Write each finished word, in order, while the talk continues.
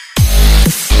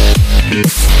KELLAN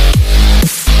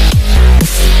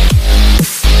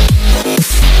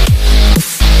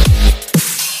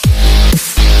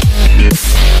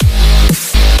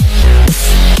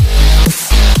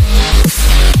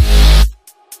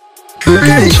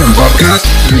podcast,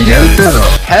 Miguel Pedro.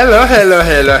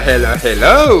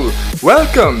 Hello.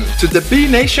 Welcome to the B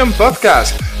Nation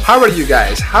podcast. How are you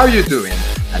guys? How are you doing?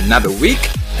 Another week,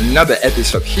 another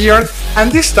episode here, and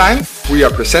this time we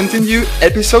are presenting you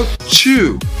episode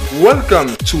 2.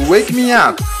 Welcome to Wake Me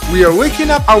Up. We are waking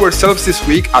up ourselves this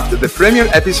week after the premiere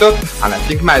episode, and I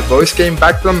think my voice came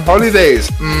back from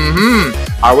holidays.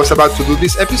 I was about to do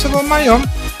this episode on my own,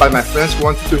 but my friends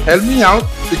wanted to help me out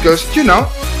because,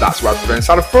 that's what friends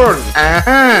are for.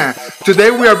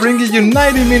 Today we are bringing you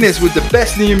 90 minutes with the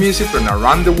best new music from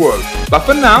around the world. But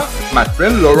for now, my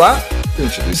friend Laura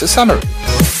introduces a summary.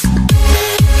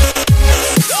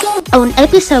 On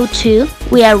episode 2,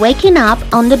 we are waking up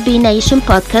on the B Nation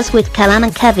podcast with Kellan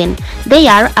and Kevin. They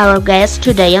are our guests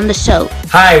today on the show.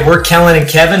 Hi, we're Kellan and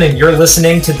Kevin, and you're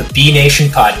listening to the B Nation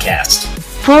podcast.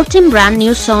 14 brand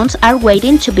new songs are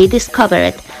waiting to be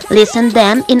discovered. Listen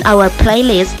them in our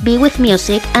playlist Be With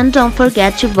Music, and don't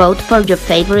forget to vote for your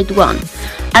favorite one.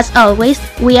 As always,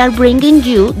 we are bringing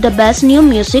you the best new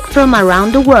music from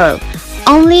around the world,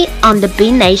 only on the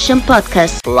B Nation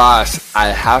podcast. Plus, I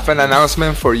have an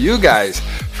announcement for you guys.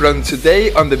 From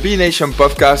today on the B Nation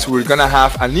podcast, we're gonna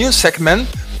have a new segment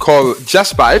called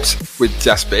Just Vibes with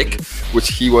Just Vic, which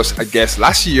he was a guest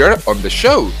last year on the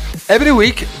show. Every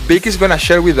week, Vic is gonna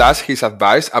share with us his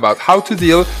advice about how to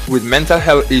deal with mental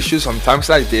health issues on times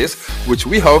like this, which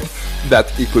we hope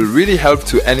that it could really help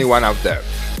to anyone out there.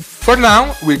 For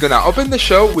now, we're gonna open the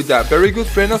show with a very good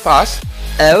friend of us.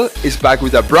 Elle is back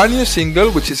with a brand new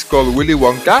single which is called Willy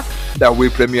Wonka that we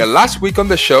premiered last week on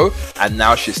the show, and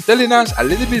now she's telling us a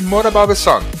little bit more about the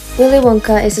song. Willy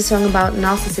Wonka is a song about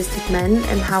narcissistic men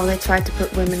and how they try to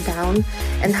put women down,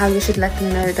 and how you should let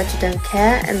them know that you don't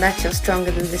care and that you're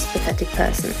stronger than this pathetic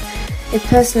person. It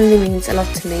personally means a lot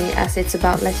to me, as it's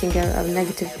about letting go of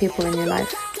negative people in your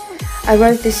life. I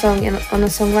wrote this song on a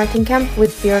songwriting camp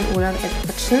with Björn Olav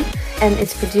Edvardsen, and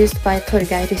it's produced by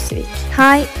Torgeir Ryssevik.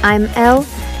 Hi, I'm Elle.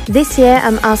 This year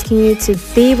I'm asking you to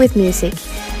be with music.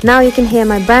 Now you can hear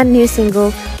my brand new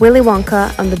single, Willy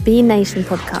Wonka, on the B Nation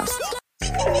podcast.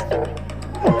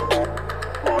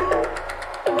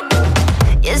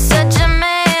 You're such a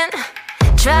man,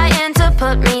 trying to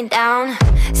put me down.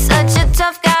 Such a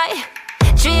tough guy,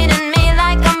 treating me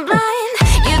like I'm blind.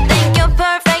 You think you're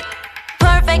perfect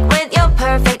with your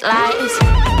perfect lies.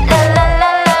 La la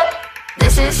la la,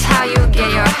 this is how you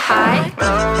get your high.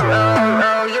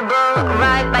 Roll your boat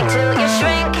right back to your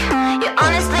shrink. You're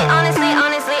honestly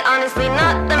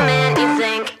not the man you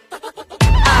think.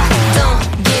 I don't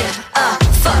give a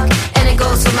fuck, and it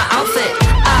goes with my outfit.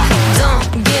 I don't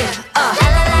give a la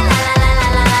la la la la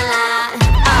la la la.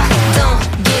 I don't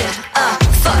give a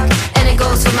fuck, and it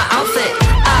goes with my outfit.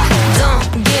 I don't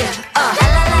give a la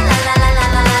la la la la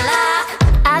la la la.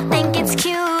 I think it's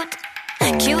cute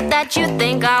that you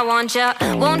think I want ya.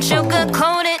 Won't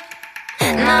sugarcoat it.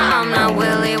 Nah, I'm not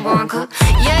Willy Wonka.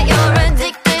 Yeah, you're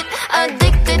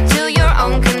addicted to your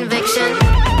own conviction.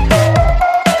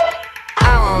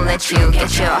 I won't let you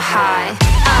get your high.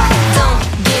 I don't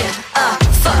give a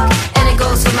fuck, and it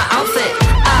goes with my outfit.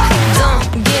 I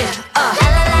don't give a la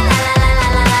la la la la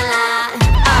la la la.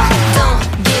 I don't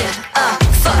give a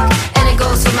fuck, and it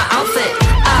goes with my outfit.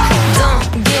 I don't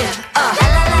give a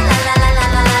la la la la la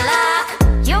la la la.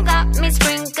 You got me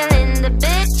sprinkling the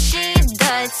bitchy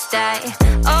Dutch style.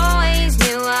 Always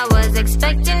knew I was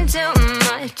expecting too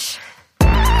much.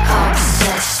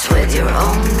 Obsessed with your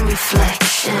own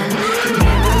reflection.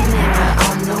 Mirror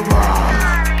on the wall.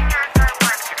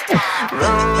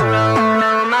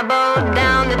 Roll my boat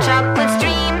down the chocolate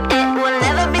stream. It will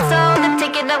never be sold. The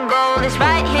ticket of gold is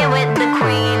right here with the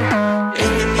queen.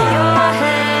 In your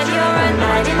head, you're a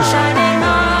knight in shining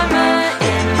armor.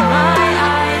 In my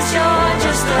eyes, you're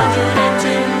just a good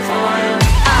tin foil.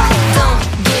 I don't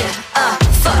give a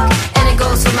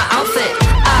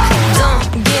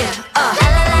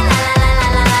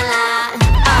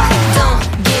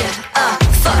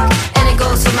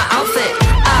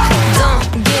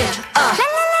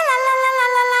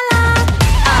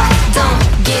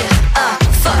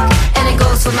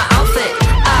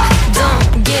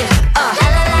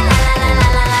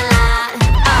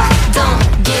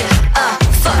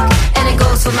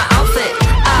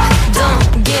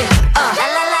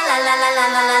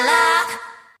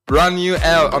brand new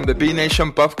L on the B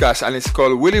Nation podcast, and it's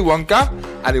called Willy Wonka,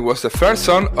 and it was the first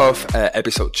song of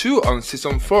episode 2 on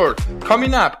season 4.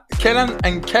 Coming up, Kellan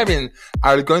and Kevin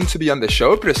are going to be on the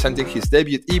show presenting his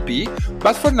debut EP,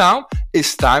 but for now,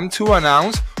 it's time to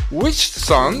announce which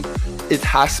song it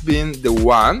has been the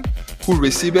one who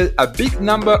received a big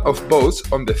number of votes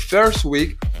on the first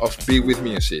week of Be With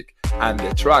Music. And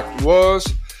the track was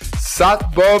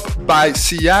Sad Bob by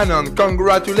Cianon.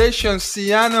 Congratulations,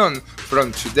 Cianon!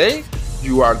 From today,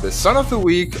 you are the Song of the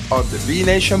Week on the B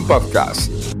Nation podcast.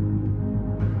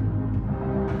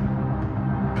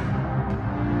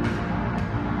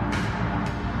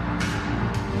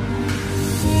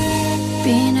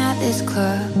 Been at this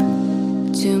club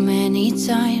too many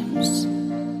times.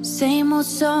 Same old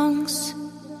songs,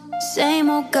 same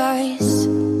old guys.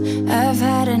 I've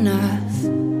had enough.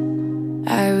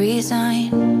 I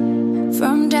resign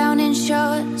from downing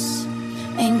shots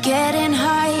and getting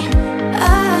high.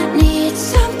 I need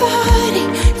somebody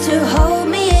to hold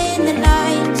me in the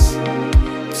night,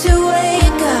 to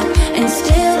wake up and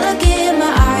still look in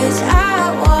my eyes.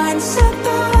 I want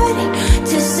somebody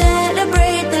to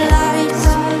celebrate the lights,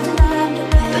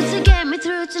 but to get me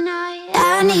through tonight,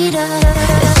 I need a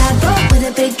sad boat with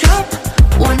a big drop.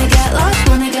 Wanna get lost,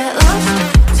 wanna get lost.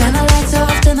 Turn the lights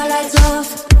off, turn the lights off.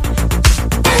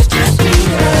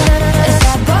 A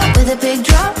sad boat with a big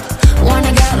drop.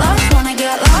 Wanna get lost, wanna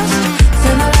get lost.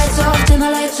 Turn the lights off, turn the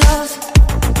lights off.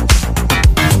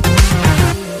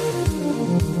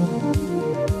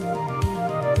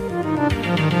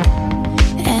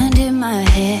 And in my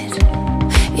head,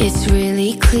 it's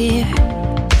really clear.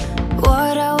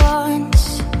 What I want,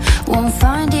 won't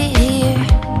find it here.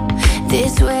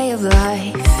 This way of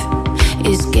life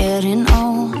is getting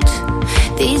old.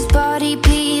 These body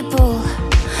people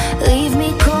leave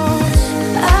me cold.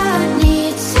 I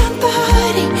need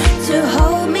somebody to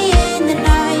hold me in the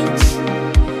night,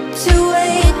 to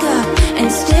wake up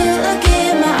and still look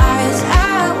in my eyes.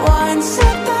 I want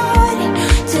somebody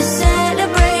to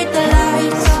celebrate the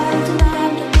lights,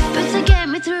 but to get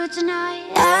me through tonight,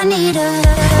 I need a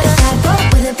sad boat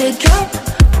with a big drop.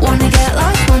 Wanna get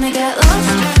lost, wanna get lost.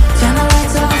 Turn the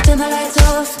lights off, turn the lights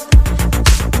off.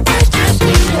 I just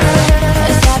need a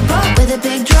sad boat with a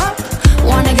big drop.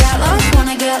 Wanna get lost,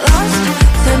 wanna get lost.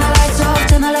 Turn the lights off,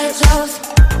 turn the lights off.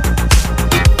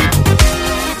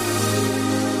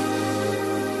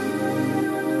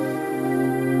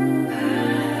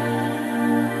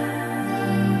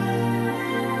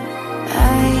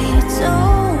 I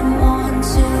don't want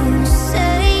to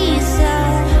say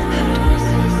sad.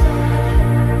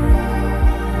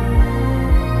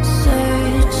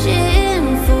 Searching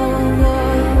for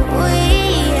what we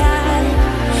had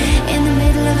in the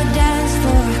middle of a dance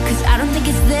floor, 'cause I don't think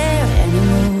it's there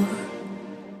anymore.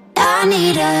 I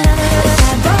need a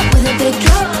sad boat with a big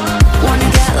drop. Wanna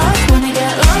get lost, wanna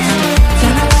get lost.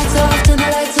 Turn the lights off, turn the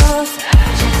lights off.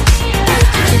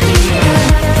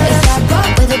 A sad boat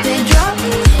with a big drop.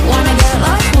 Wanna get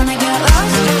lost, wanna get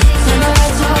lost. Turn the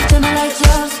lights off, turn the lights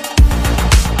off.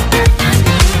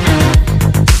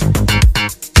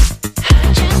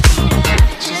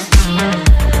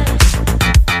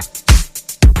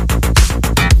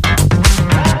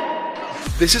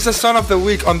 This is the Song of the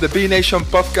Week on the B Nation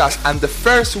podcast, and the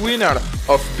first winner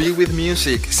of Be With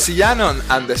Music, Cianon,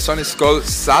 and the song is called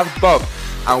Sad Bob.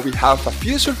 And we have a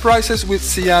few surprises with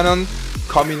Cianon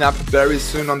coming up very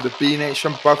soon on the B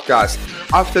Nation podcast.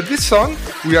 After this song,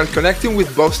 we are connecting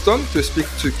with Boston to speak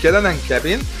to Kellan and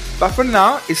Kevin, but for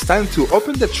now, it's time to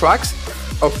open the tracks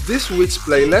of this week's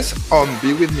playlist on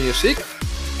Be With Music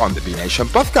on the B Nation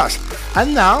podcast.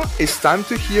 And now it's time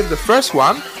to hear the first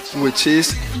one, which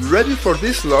is Ready for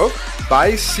This Love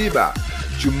by Siva.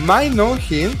 You might know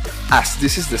him as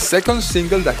this is the second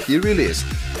single that he released.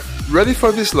 Ready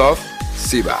for This Love,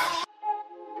 Siva.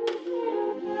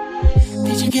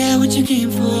 Did you get what you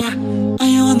came for? Are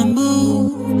you on the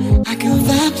move? I can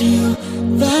vibe to you,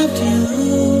 vibe to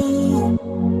you.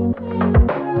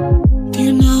 Do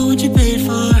you know what you paid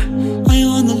for? Are you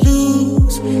on the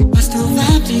loose? I still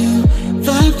vibe to you,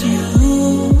 vibe to you.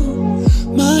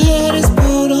 My head is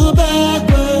pulled on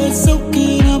backwards,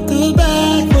 soaking up the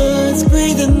backwards,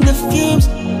 breathing the fumes.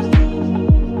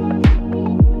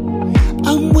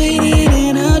 I'm waiting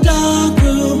in a dark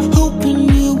room, hoping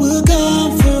you will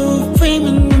come through,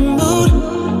 framing the mood.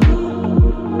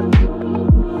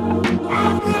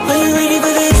 Are you ready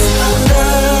for this?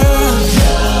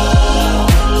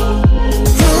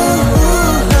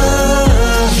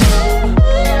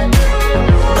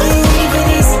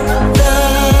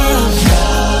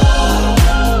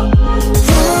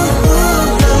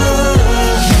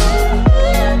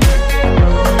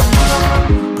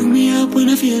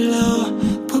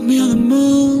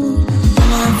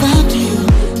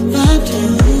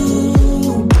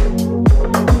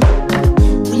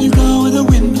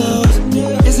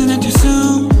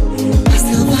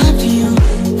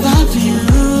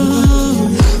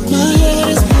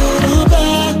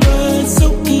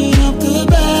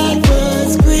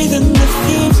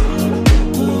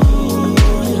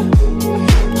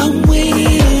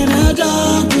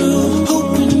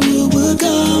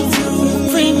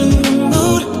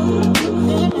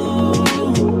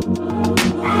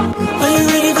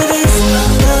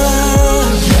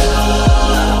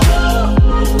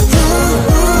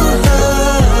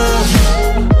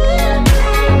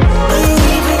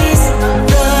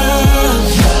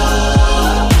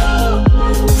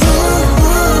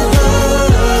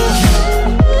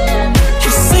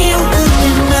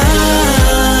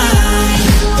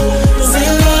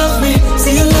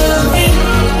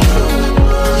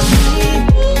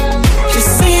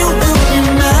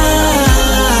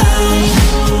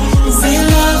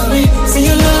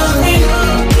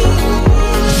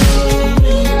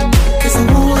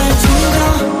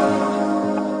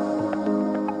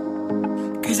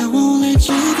 'cause I won't let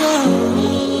you go.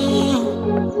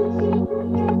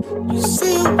 You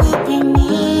still will be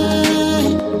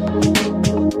mine,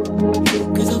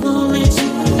 'cause I won't let you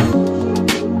go.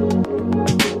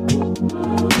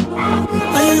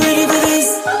 Are you ready for this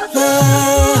love?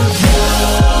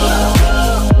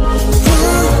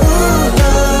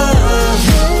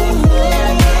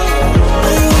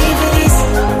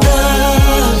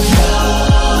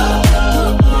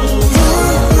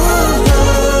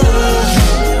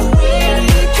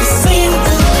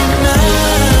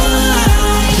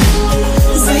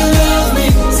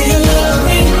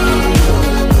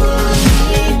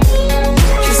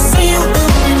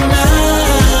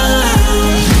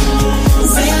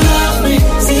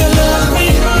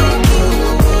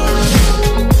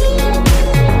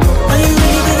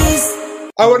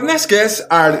 Our next guests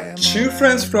are two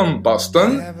friends from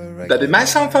Boston that it might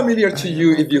sound familiar to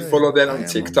you if you follow them on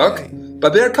TikTok,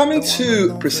 but they are coming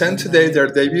to present today their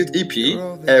debut EP,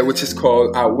 which is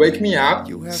called Wake Me Up.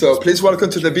 So please welcome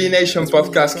to the B Nation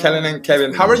podcast, Kellan and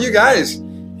Kevin. How are you guys?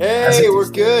 Hey, we're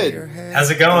good.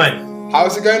 How's it going?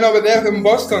 How's it going over there in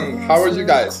Boston? How are you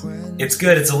guys? It's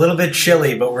good. It's a little bit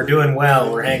chilly, but we're doing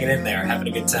well. We're hanging in there, having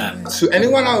a good time. To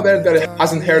anyone out there that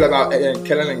hasn't heard about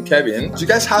Kellan and Kevin, you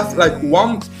guys have like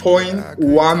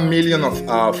 1.1 million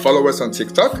of followers on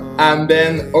TikTok, and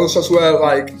then also as well,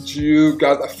 like you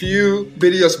got a few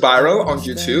videos viral on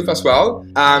YouTube as well,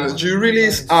 and you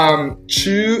released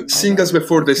two singles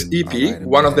before this EP.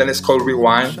 One of them is called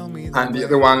Rewind, and the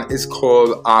other one is called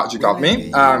You Got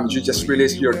Me. You just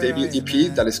released your debut EP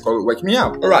that is called Wake Me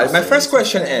Up. Alright, my first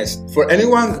question is, for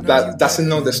anyone that doesn't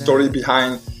know the story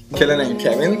behind Kellan and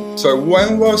Kevin, so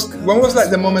when was like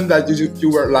the moment that you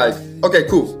were like, okay,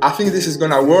 cool, I think this is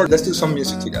gonna work, let's do some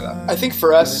music together? I think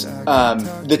for us,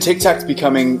 the TikTok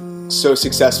becoming so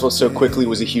successful so quickly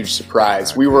was a huge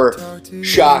surprise. We were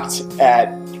shocked at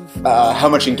how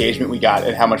much engagement we got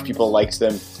and how much people liked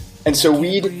them. And so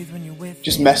we'd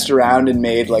just messed around and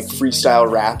made like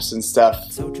freestyle raps and stuff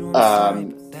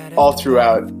all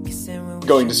throughout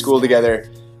going to school together.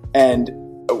 And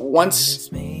once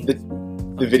the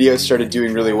videos started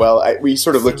doing really well, we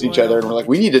sort of looked at each other and were like,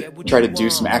 we need to try to do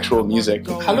some actual music.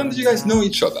 How long did you guys know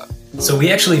each other? So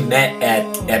we actually met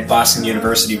at Boston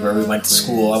University where we went to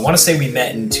school. I want to say we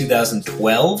met in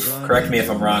 2012. Correct me if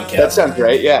I'm wrong, Kevin. That sounds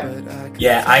right, yeah.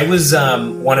 Yeah, I was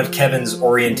one of Kevin's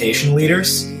orientation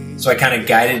leaders. So I kind of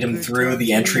guided him through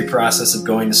the entry process of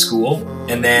going to school,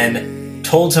 and then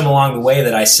told him along the way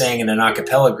that I sang in an a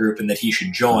cappella group and that he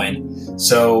should join.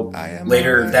 So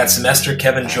later that semester,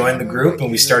 Kevin joined the group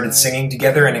and we started singing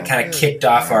together, and it kind of kicked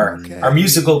off our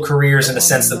musical careers in a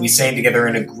sense that we sang together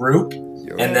in a group.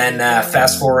 And then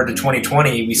fast forward to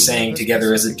 2020, we sang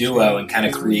together as a duo and kind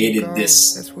of created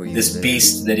this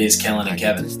beast that is Kellan and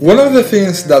Kevin. One of the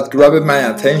things that grabbed my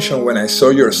attention when I saw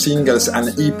your singles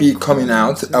and EP coming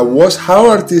out was how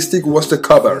artistic was the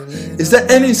cover. Is there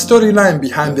any storyline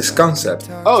behind this concept?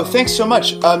 Oh, thanks so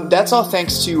much. That's all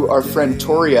thanks to our friend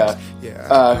Toria,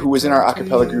 who was in our a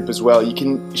cappella group as well.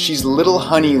 She's Little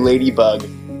Honey Ladybug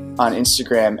on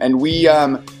Instagram, and we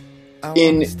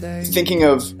in thinking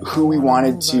of who we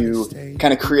wanted to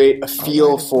kind of create a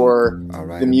feel for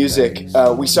the music,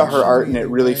 we saw her art and it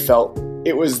really felt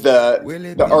it was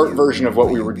the art version of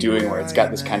what we were doing, where it's got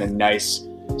this kind of nice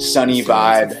sunny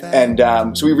vibe. And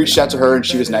so we reached out to her and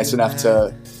she was nice enough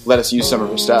to let us use some of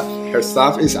her stuff. Her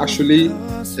stuff is actually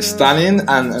stunning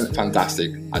and fantastic.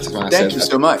 I just want to say thank you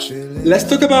so much. Let's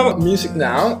talk about music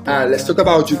now. Let's talk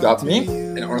about You Got Me.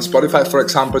 And on Spotify, for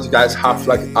example, you guys have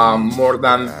like more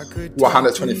than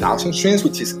 120,000 streams,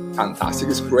 which is fantastic.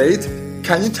 It's great.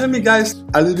 Can you tell me guys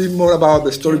a little bit more about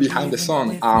the story behind the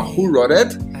song? Who wrote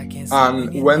it?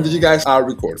 And when did you guys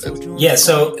record it? Yeah,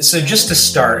 so just to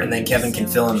start, and then Kevin can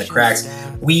fill in the cracks,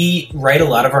 we write a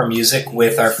lot of our music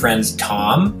with our friend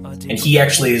Tom, and he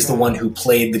actually is the one who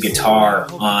played the guitar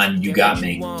on You Got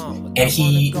Me. And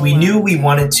we knew we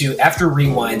wanted to, after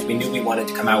Rewind, we knew we wanted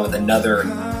to come out with another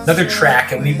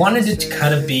track, and we wanted it to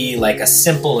kind of be like a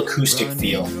simple acoustic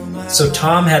feel. So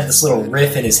Tom had this little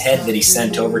riff in his head that he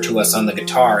sent over to us on the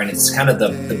guitar, and it's kind of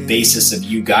the basis of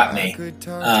You Got Me.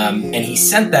 And he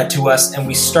sent that to us, and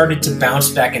we started to bounce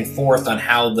back and forth on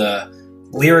how the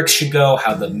lyrics should go,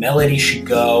 how the melody should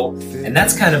go, and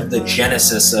that's kind of the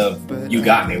genesis of You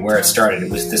Got Me, where it started.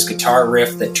 It was this guitar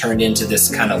riff that turned into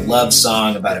this kind of love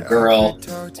song about a girl,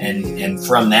 and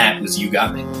from that was You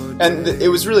Got Me. And it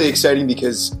was really exciting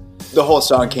because the whole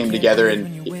song came together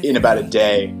in about a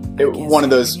day. One of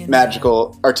those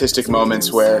magical artistic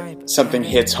moments where something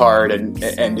hits hard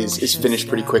and is finished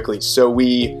pretty quickly. So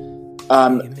we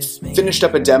finished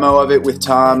up a demo of it with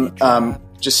Tom.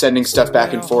 just sending stuff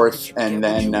back and forth, and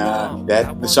then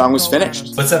the song was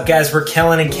finished. What's up, guys? We're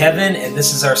Kellan and Kevin, and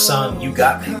this is our song, You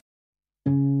Got Me.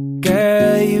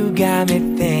 Girl, you got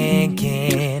me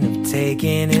thinking of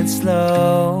taking it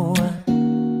slow.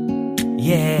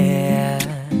 Yeah.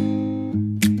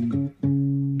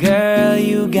 Girl,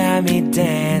 you got me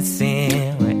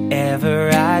dancing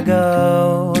wherever I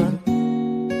go.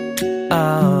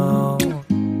 Oh,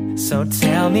 so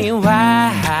tell me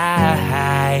why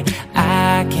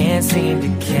I can't seem to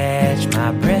catch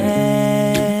my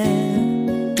breath.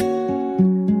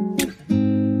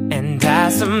 And I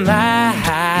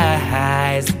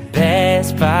surmise the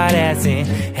best part hasn't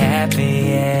happened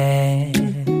yet.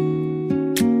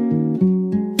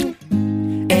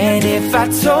 And if I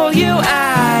told you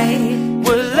I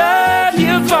would love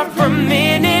you for a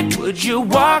minute, would you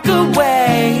walk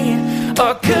away?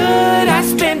 Or could I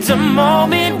spend a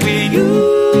moment with you?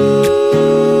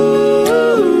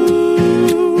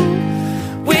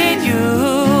 With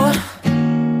you,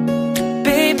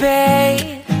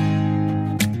 baby.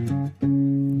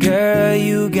 Girl,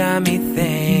 you got me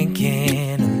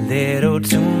thinking a little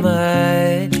too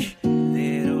much.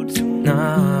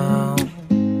 No,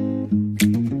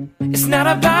 it's not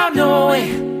about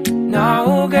knowing,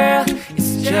 no, girl.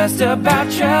 It's just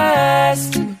about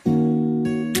trust.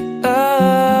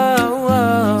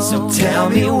 Oh, so tell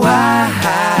me why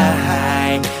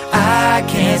I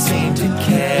can't seem to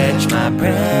catch my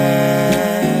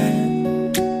breath.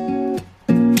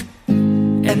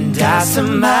 And I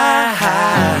surmise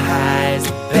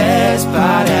the best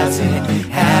part hasn't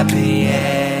happened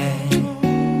yet.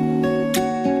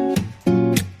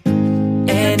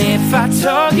 And if I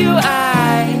told you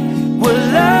I would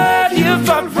love you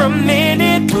for a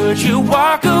minute, would you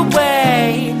walk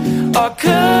away? Or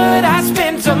could I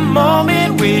spend a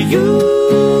moment with you?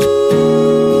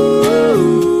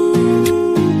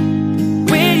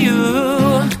 With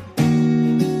you,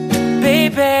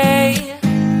 baby.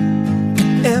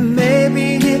 And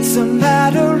maybe it's a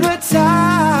matter of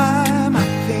time. I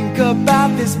think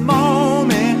about this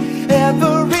moment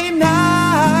every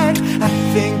night. I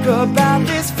think about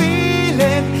this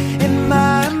feeling in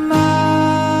my mind.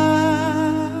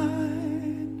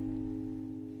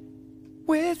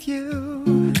 With you.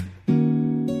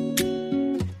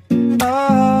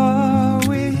 Oh,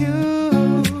 with you.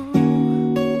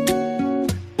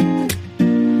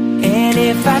 And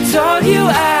if I told you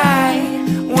I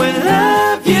would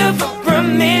love you for a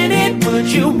minute,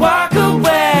 would you walk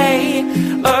away?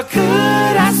 Or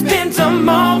could I spend a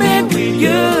moment with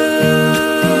you?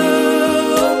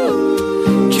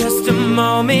 Just a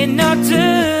moment or two.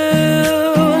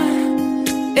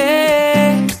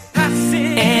 Yeah.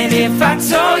 And if I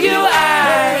told you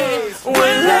I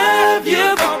would love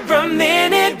you for a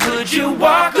minute, would you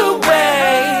walk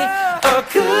away? Or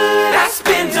could I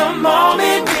spend a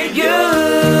moment with you?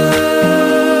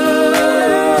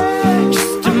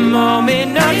 Just a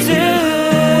moment or two.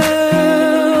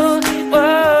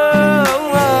 Whoa,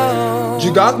 whoa.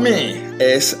 You Got Me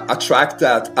is a track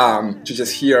that you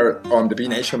just hear on the B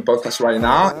Nation podcast right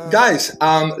now. Guys,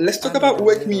 let's talk about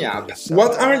Wake Me Up.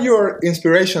 What are your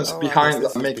inspirations behind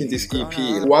making this EP?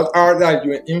 What are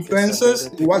your influences?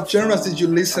 What genres did you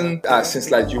listen since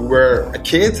you were a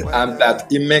kid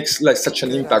that it makes such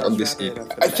an impact on this EP?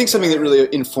 I think something that really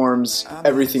informs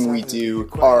everything we do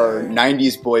are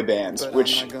 90s boy bands,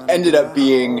 which ended up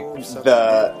being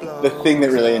the thing that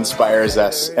really inspires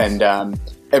us. And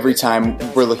every time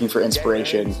we're looking for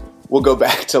inspiration, we'll go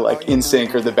back to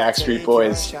NSYNC or the Backstreet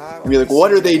Boys and be like,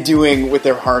 what are they doing with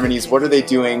their harmonies? What are they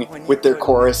doing with their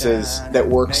choruses that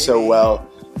work so well?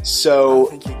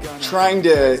 So trying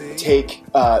to take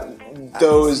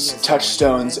those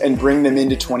touchstones and bring them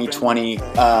into 2020,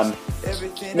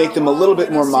 make them a little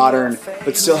bit more modern,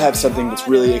 but still have something that's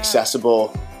really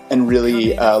accessible and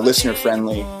really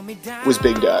listener-friendly was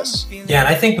big to us. Yeah, and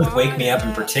I think with Wake Me Up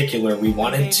in particular, we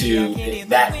wanted to,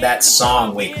 that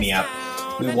song, Wake Me Up,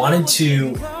 we wanted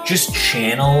to just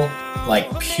channel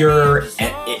pure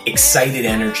excited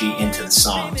energy into the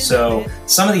song. So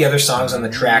some of the other songs on the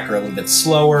track are a little bit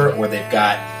slower, or they've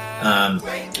got a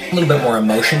little bit more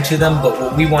emotion to them, but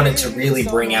what we wanted to really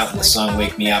bring out in the song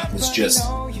Wake Me Up was just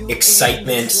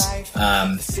excitement,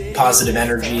 positive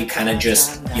energy, kind of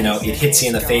just, it hits you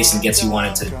in the face and gets you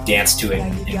wanting to dance to it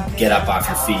and get up off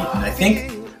your feet. And I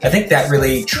think that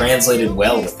really translated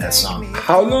well with that song.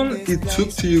 How long it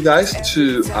took to you guys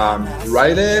to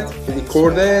write it,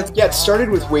 record it? Yeah, it started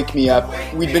with Wake Me Up.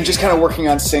 We'd been just kind of working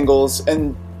on singles,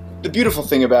 and the beautiful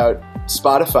thing about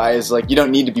Spotify is you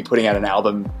don't need to be putting out an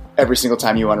album every single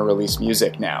time you want to release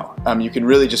music now. You can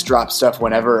really just drop stuff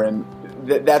whenever, and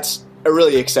that's a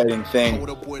really exciting thing.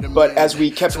 But as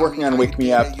we kept working on Wake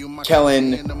Me Up,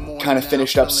 Kellen kind of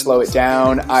finished up Slow It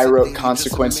Down. I wrote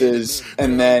Consequences,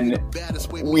 and then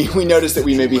we noticed that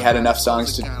we maybe had enough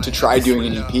songs to try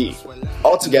doing an EP.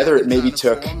 Altogether, it maybe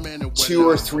took 2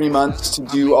 or 3 months to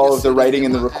do all of the writing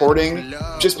and the recording,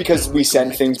 just because we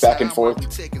send things back and forth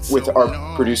with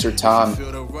our producer Tom.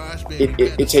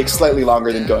 It takes slightly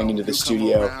longer than going into the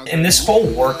studio. And this whole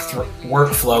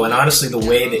workflow, and honestly the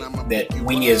way that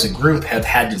we as a group have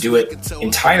had to do it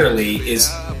entirely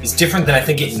is different than I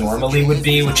think it normally would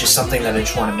be, which is something that I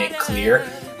just want to make clear.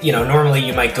 You know, normally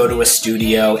you might go to a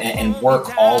studio and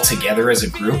work all together as a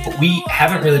group, but we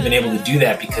haven't really been able to do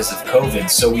that because of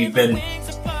COVID. So we've been,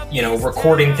 you know,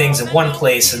 recording things in one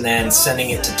place and then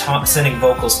sending it to Tom, sending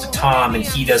vocals to Tom, and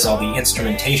he does all the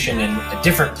instrumentation in a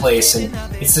different place. And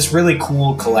it's this really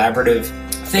cool collaborative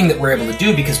thing that we're able to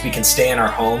do because we can stay in our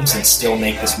homes and still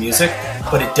make this music,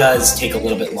 but it does take a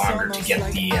little bit longer to get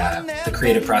the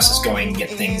creative process going and get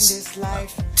things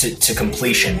to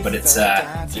completion. But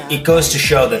it goes to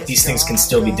show that these things can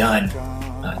still be done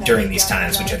during these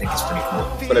times, which I think is pretty cool.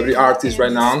 For every artist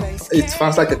right now, it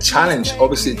sounds like a challenge,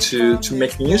 obviously, to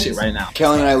make music right now.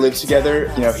 Kellen and I live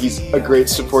together. You know, he's a great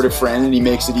supportive friend, and he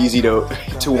makes it easy to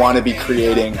want to be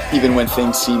creating, even when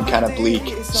things seem kind of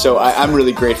bleak. So I'm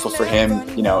really grateful for him.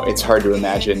 You know, it's hard to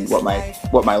imagine what my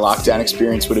lockdown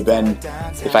experience would have been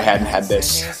if I hadn't had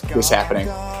this happening.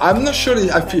 I'm not sure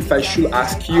if I should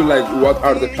ask you, like, what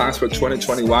are the plans for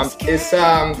 2021? It's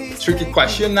a tricky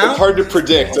question now. It's hard to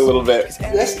predict a little bit.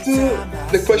 Let's do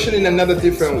the question in another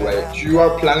different way. You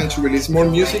are planning to release more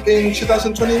music in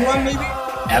 2021, maybe?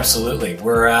 Absolutely.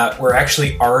 We're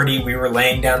actually we were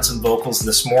laying down some vocals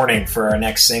this morning for our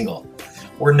next single.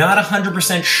 We're not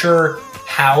 100% sure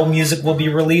how music will be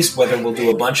released, whether we'll do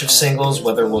a bunch of singles,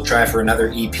 whether we'll try for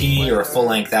another EP or a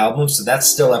full-length album, so that's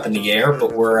still up in the air,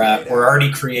 but we're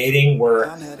already creating, we're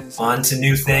on to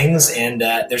new things, and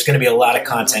there's going to be a lot of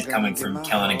content coming from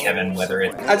Kellen and Kevin,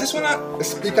 I just want to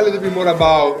speak a little bit more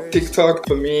about TikTok.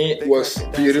 For me, it was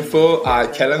beautiful.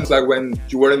 Kellen, like when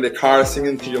you were in the car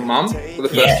singing to your mom for the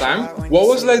first time, what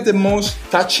was like the most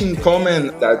touching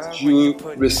comment that you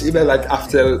received like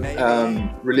after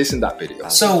releasing that video?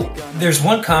 So there's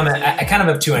one comment, I kind of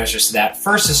have two answers to that.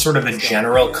 First is sort of a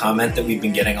general comment that we've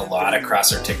been getting a lot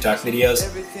across our TikTok videos.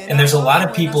 And there's a lot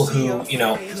of people who, you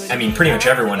know, I mean, pretty much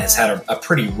everyone has had a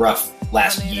pretty rough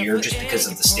last year just because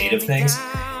of the state of things.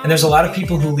 And there's a lot of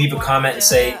people who leave a comment and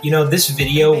say, you know, this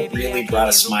video really brought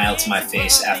a smile to my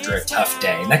face after a tough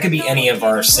day. And that could be any of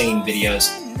our singing videos.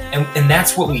 And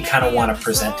that's what we kind of want to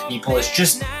present to people. It's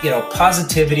just, you know,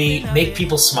 positivity, make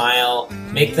people smile,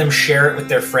 make them share it with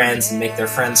their friends and make their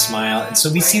friends smile. And so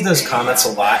we see those comments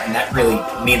a lot, and that really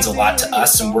means a lot to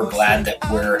us. And we're glad that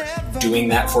we're doing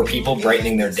that for people,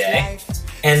 brightening their day.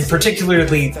 And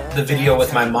particularly the video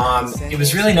with my mom, it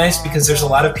was really nice because there's a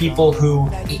lot of people who,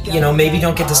 you know, maybe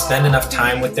don't get to spend enough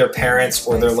time with their parents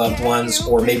or their loved ones,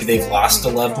 or maybe they've lost a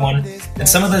loved one. And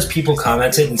some of those people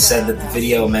commented and said that the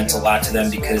video meant a lot to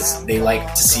them because they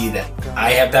like to see that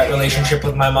I have that relationship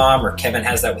with my mom, or Kevin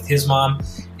has that with his mom.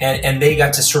 And they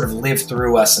got to sort of live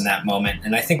through us in that moment.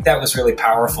 And I think that was really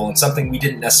powerful and something we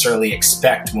didn't necessarily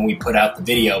expect when we put out the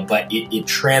video, but it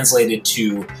translated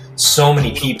to so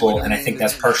many people, and I think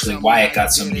that's partially why it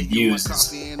got so many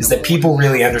views, is that people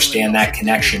really understand that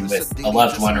connection with a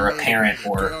loved one or a parent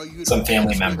or some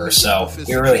family member. So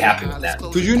we were really happy with that.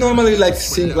 Do you normally like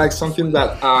sing like something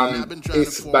that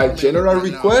is by general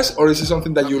request, or is it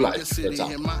something that you like, for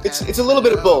example? It's a little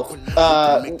bit of both.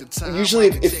 Usually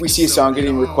if we see a song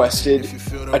getting requested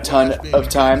a ton of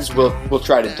times, we'll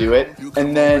try to do it.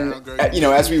 And then, you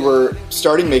know, as we were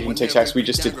starting making TikToks, we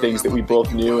just did things that we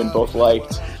both knew and both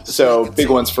liked. So big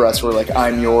ones for us were like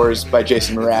I'm Yours by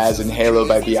Jason Mraz and Halo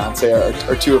by Beyonce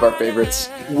are two of our favorites.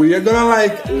 We are gonna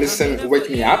like listen Wake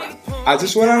Me Up. I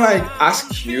just wanna like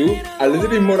ask you a little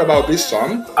bit more about this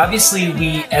song. Obviously,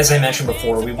 we, as I mentioned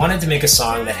before, we wanted to make a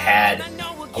song that had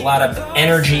a lot of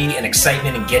energy and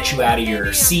excitement and get you out of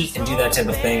your seat and do that type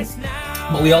of thing.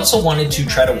 But we also wanted to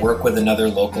try to work with another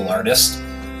local artist.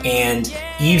 And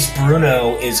Yves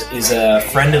Bruno is a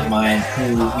friend of mine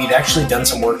who we've actually done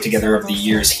some work together over the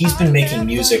years. He's been making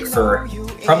music for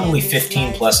probably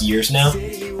 15 plus years now.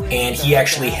 And he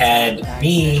actually had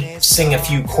me sing a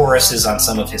few choruses on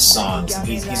some of his songs. And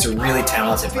he's a really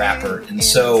talented rapper. And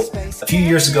so a few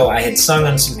years ago, I had sung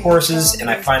on some choruses, and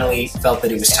I finally felt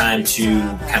that it was time to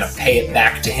kind of pay it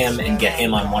back to him and get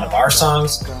him on one of our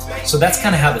songs. So that's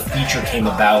kind of how the feature came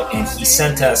about. And he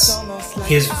sent us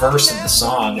his verse of the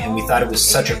song, and we thought it was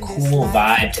such a cool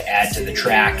vibe to add to the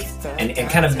track and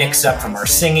kind of mix up from our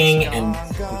singing. And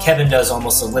Kevin does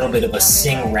almost a little bit of a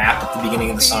sing rap at the beginning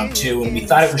of the song too, and we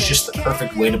thought it was just the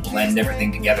perfect way to blend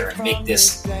everything together and make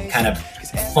this kind of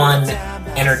fun,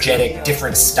 energetic,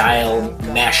 different style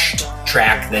meshed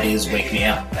track that is Wake Me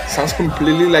Up. Sounds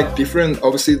completely like different,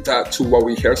 obviously, to what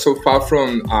we heard so far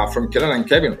from Kellan and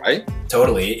Kevin, right?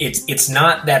 Totally. It's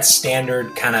not that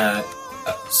standard kind of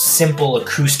simple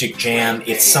acoustic jam.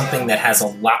 It's something that has a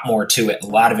lot more to it, a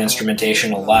lot of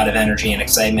instrumentation, a lot of energy and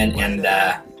excitement, and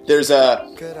there's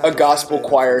a gospel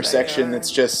choir section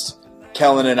that's just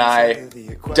Kellan and I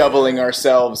doubling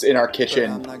ourselves in our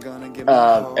kitchen,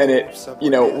 and it,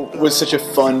 was such a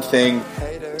fun thing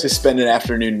to spend an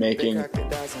afternoon making.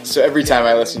 So every time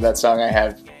I listen to that song, I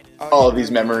have all of these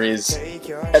memories.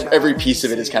 Every piece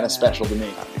of it is kind of special to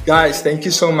me. Guys, thank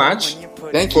you so much.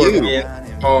 Thank for you. Being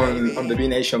on the B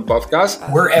Nation podcast.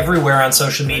 We're everywhere on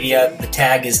social media. The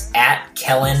tag is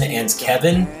 @Kellan and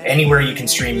Kevin. Anywhere you can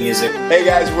stream music. Hey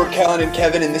guys, we're Kellan and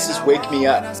Kevin, and this is Wake Me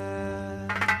Up.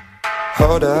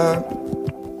 Hold up,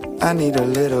 I need a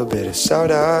little bit of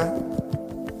soda.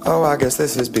 Oh, I guess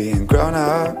this is being grown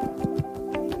up.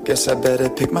 Guess I better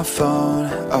pick my phone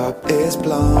up, it's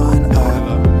blown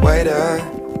up. Waiter,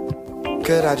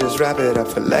 could I just wrap it up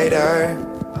for later?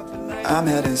 I'm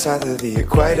heading south of the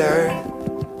equator,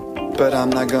 but I'm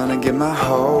not gonna get my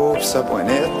hopes up when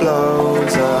it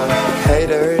blows up.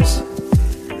 Haters,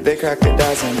 they crack a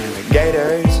dozen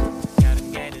alligators.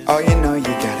 Oh, you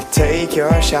gotta take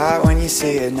your shot when you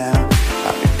see it now.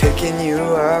 I'll be picking you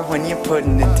up when you're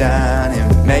putting it down.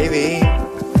 And maybe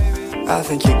I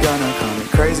think you're gonna call me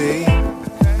crazy.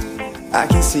 I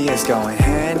can see us going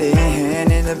hand in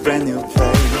hand in a brand new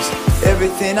place.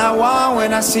 Everything I want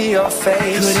when I see your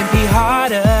face. Couldn't be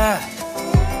harder.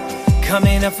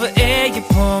 Coming up for air, you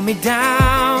pull me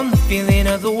down. The feeling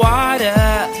of the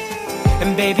water.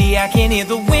 And baby, I can hear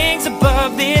the wings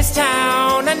above this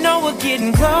town. I know we're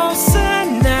getting closer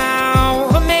now,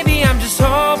 but maybe I'm just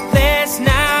hopeless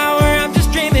now, or I'm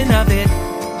just dreaming of it.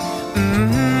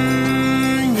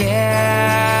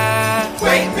 Yeah.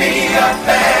 Wake me up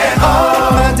and oh,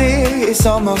 my dear, it's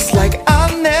almost like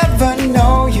I'll never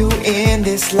know you in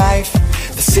this life.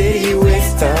 The city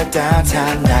with the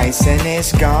downtown nights, and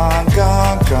it's gone,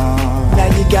 gone, gone. Now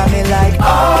you got me like,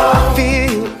 oh, I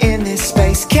feel you in this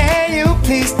space. Can you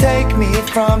please take me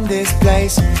from this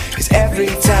place? Cause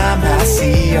every time I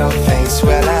see your face,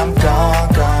 well, I'm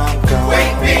gone, gone, gone.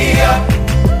 Wake me up.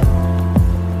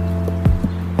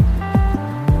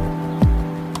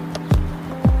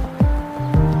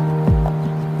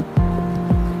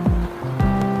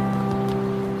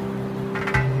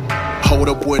 Hold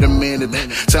up, wait a minute.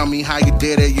 Tell me how you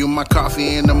did it. You my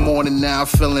coffee in the morning. Now I'm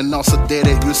feeling all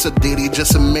sedated. You so diddy,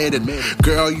 just admit it.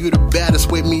 Girl, you the baddest.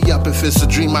 Wake me up if it's a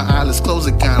dream. My eyelids close,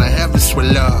 it kinda heavy,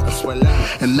 swell up.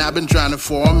 And I've been drowning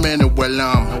for a minute.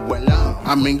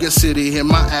 I'm in your city, hit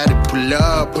my attic, pull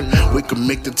up. We can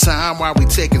make the time while we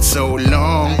taking so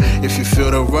long. If you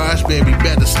feel the rush, baby,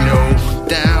 better slow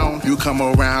down. You come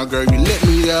around, girl, you lit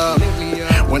me up.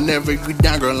 Whenever you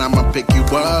down, girl, I'ma pick you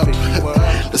up.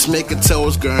 Let's make a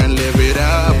toast, girl, and live it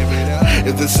up.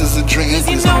 If this is a dream, Cause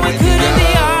you please know don't it wake me couldn't be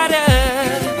up. harder.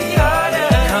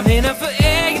 Coming up for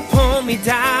air, you pull me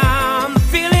down. The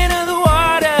feeling of the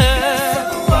water.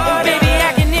 And baby,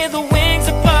 I can hear the wings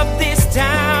above this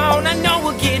town. I know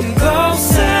we're getting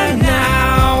closer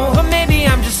now, but maybe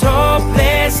I'm just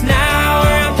hopeless now,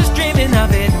 or I'm just dreaming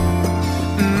of it.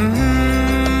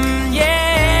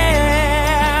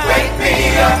 Yeah. Wake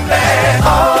me up and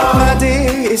oh, my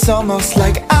dear, it's almost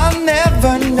like I'll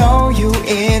never know you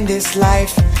in this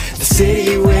life. The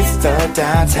city with the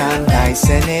downtown nights,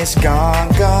 and it's gone,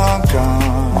 gone,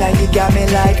 gone. Now you got me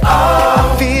like,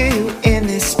 oh, I feel you in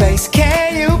this space.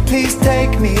 Can you please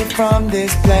take me from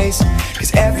this place?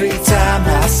 Cause every time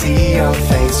I see your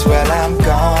face, well, I'm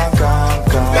gone, gone,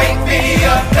 gone. Wake me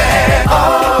up and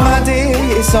oh, my dear,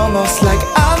 it's almost like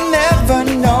I'll never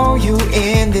know you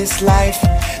in this life.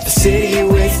 The city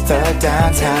with the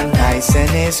downtown nights,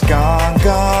 and it's gone,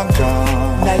 gone,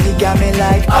 gone. Now you got me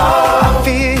like, oh, I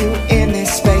feel you in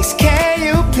this space. Can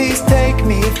you please take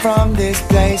me from this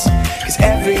place? Cause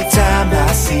every time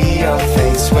I see your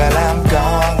face, well, I'm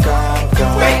gone, gone,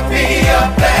 gone. Wake me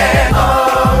up and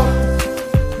oh.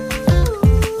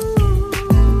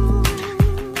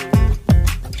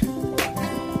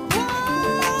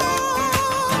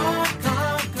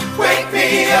 Wake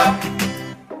me up.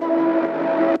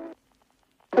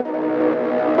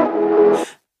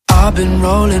 I've been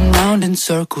rolling round in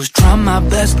circles, trying my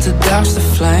best to douse the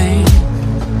flame.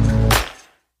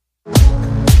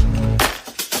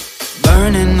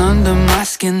 burning under my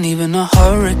skin. Even a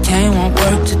hurricane won't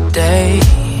work today.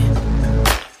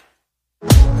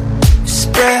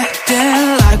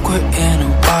 Spreading like we're in a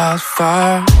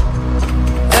wildfire.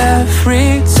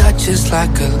 Every touch is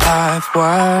like a live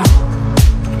wire.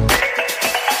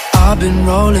 I've been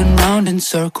rolling round in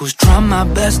circles, trying my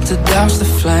best to douse the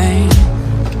flame.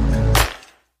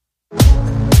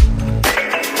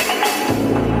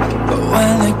 But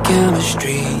when the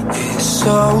chemistry is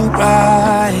so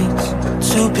right,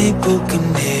 two people can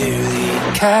nearly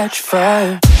catch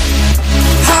fire.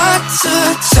 Hot to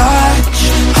touch,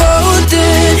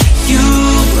 holding you.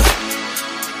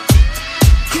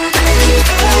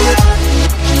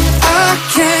 I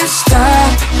can't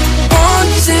stop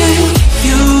wanting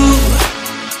you.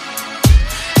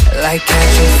 Like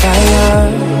catching fire.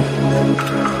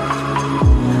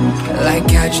 Like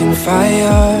catching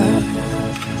fire.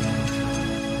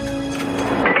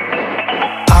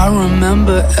 I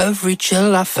remember every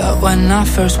chill I felt when I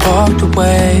first walked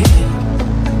away.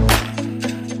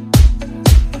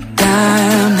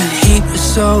 Damn, the heat was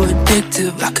so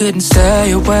addictive, I couldn't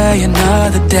stay away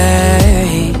another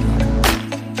day.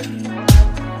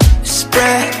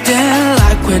 Spreading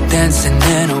like we're dancing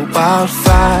in a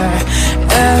wildfire.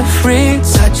 Every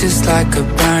touch is like a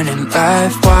burning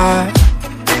live wire.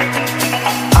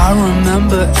 I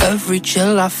remember every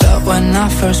chill I felt when I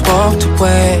first walked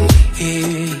away.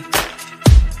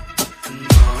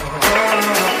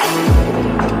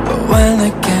 But when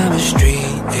the chemistry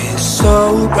is so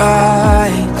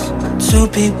right, two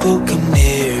people can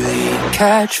nearly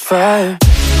catch fire.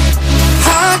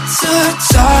 Hot to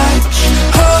touch,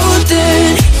 holding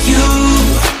you.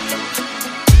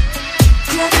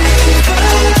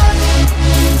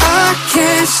 I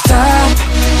can't stop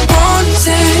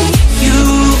wanting you.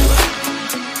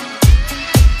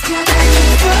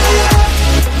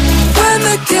 When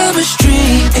the chemistry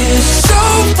is so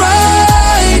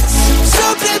right,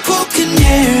 some people can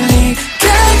nearly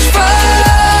catch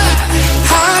fire.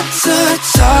 Hot to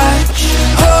touch,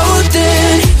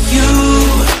 holding you.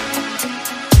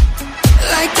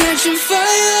 Like catching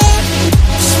fire.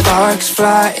 Sparks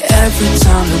fly every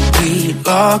time that we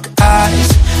lock eyes.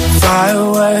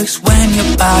 Fireworks when your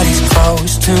body's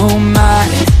close to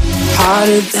mine.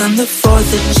 Hotter than the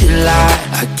 4th of July.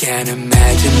 I can't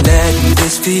imagine letting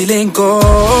this feeling go.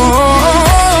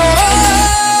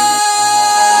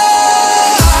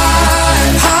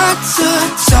 Hot to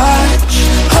touch,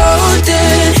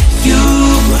 holding you.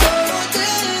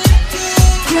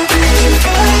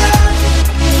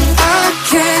 I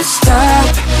can't stop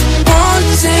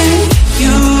wanting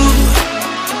you.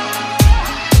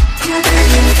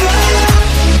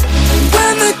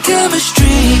 When the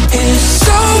chemistry is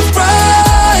so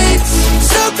right,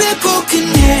 some people can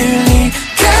nearly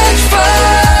catch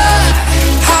fire.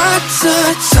 Hot to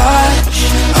touch,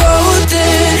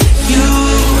 holding you.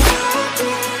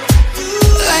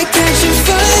 Like catching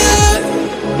fire.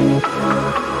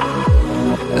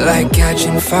 Like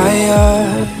catching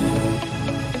fire.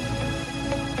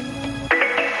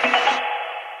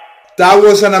 That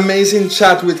was an amazing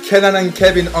chat with Kellan and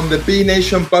Kevin on the B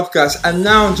Nation podcast, and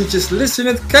now you just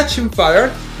listened to Catching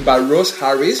Fire by Ross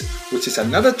Harris, which is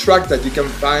another track that you can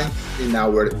find in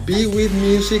our Be With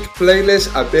Music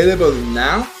playlist available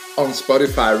now on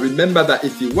Spotify. Remember that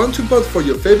if you want to vote for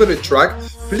your favorite track,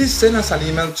 please send us an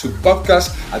email to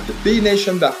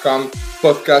podcast@thebnation.com,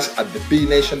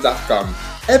 podcast@thebnation.com.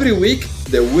 Every week,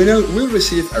 the winner will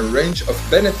receive a range of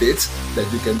benefits that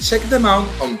you can check them out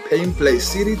on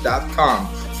painplaycity.com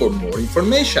for more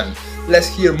information. Let's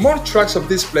hear more tracks of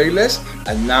this playlist,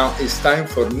 and now it's time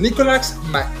for Nicholas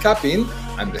McCappin,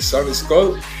 and the song is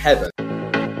called Heaven.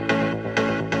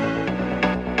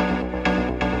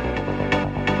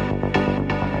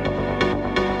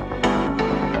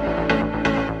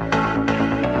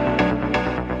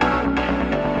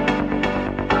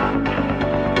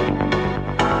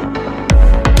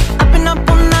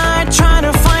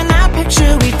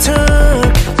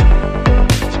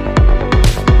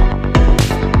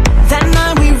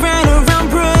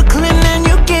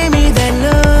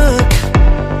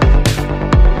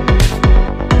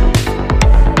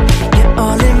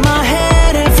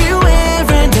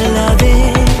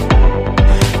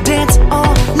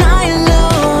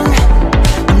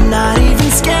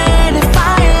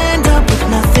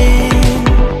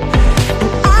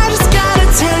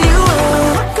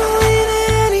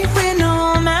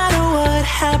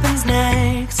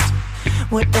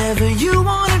 Whatever you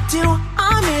wanna do,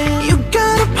 I'm in. You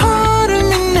got a part of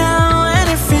me now, and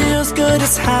it feels good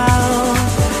as hell.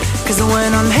 'Cause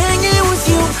when I'm hanging with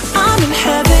you, I'm in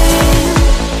heaven.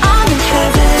 I'm in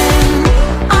heaven.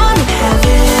 I'm in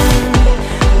heaven.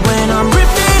 When I'm ripping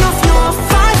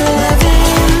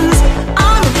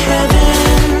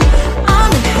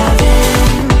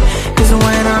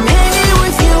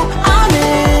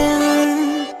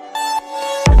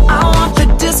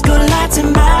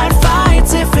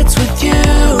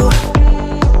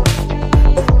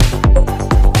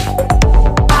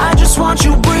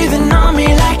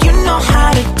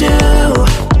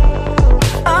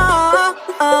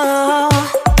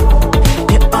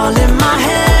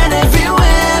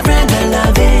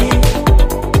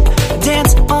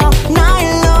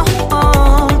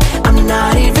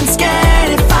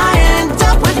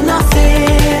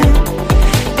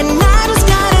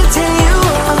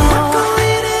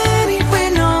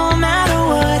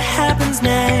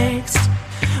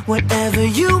Whatever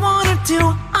you wanna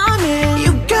do, I'm in.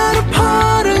 You got a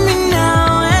part of me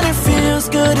now, and it feels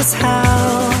good as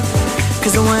hell.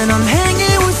 Cause when I'm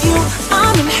hanging with you,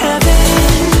 I'm in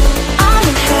heaven. I'm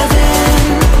in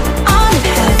heaven. I'm in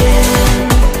heaven.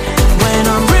 When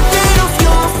I'm ripping off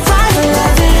your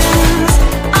 511s,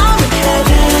 I'm in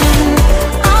heaven.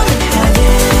 I'm in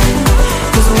heaven.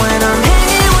 Cause when I'm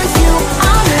hanging with you,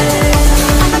 I'm in.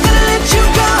 I'm not gonna let you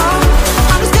go.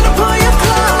 I'm just gonna pull you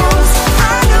close.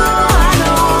 I know, I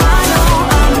know, I know,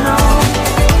 I know.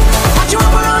 Want you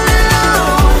when we're all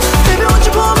alone. Baby, won't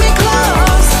you pull me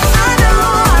close? I know,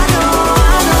 I know,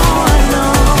 I know, I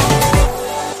know.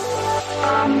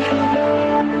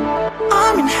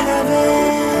 I'm in heaven.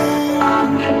 I'm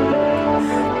in heaven.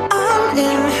 I'm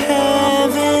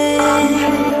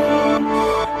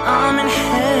in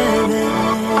heaven.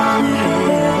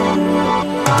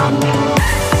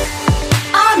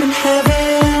 I'm in heaven.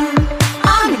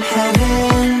 I'm in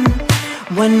heaven.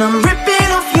 When I'm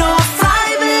ripping off your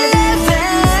 511s.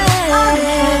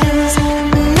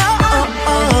 No,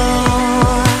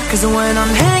 cause when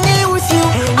I'm hanging with you,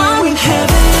 I'm in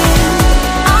heaven.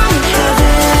 I'm in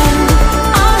heaven.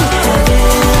 I'm in heaven.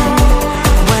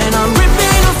 When I'm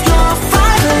ripping off your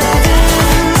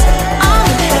 511s, I'm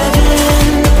in heaven.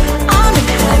 I'm in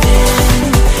heaven.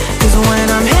 Cause when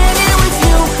I'm hanging with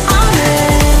you, I'm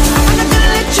in. I'm not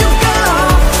gonna let you go.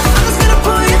 I'm just gonna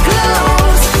pull you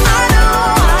close. I know,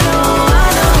 I know, I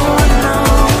know, I know.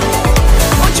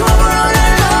 Want you when we're all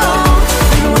alone.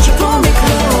 Baby, won't you pull me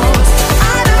close?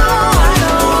 I know, I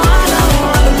know, I know,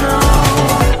 I know.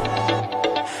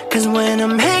 Cause when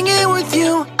I'm hanging with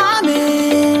you, I'm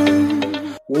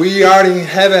in. We are in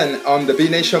heaven on the B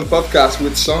Nation podcast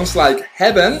with songs like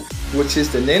Heaven, which is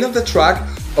the name of the track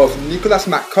of Nicholas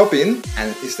McCoppin,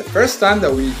 and it's the first time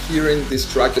that we're hearing this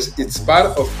track because it's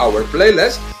part of our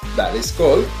playlist that is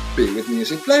called Be With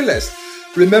Music Playlist.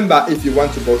 Remember, if you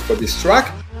want to vote for this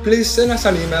track, please send us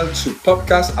an email to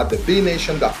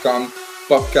podcast@thebnation.com,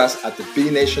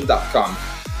 podcast@thebnation.com.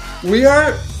 We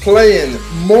are playing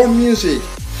more music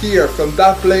here from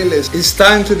that playlist. It's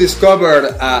time to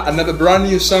discover another brand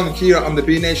new song here on the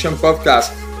B Nation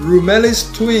podcast. Rumeli's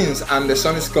Twins, and the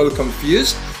song is called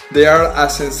Confused. They are a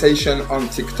sensation on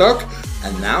TikTok.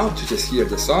 And now to just hear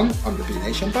the song on the B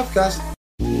Nation podcast.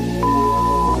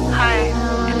 Hi,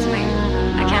 it's me.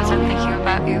 I can't stop thinking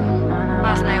about you.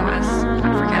 Last night was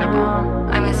unforgettable.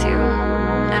 I miss you,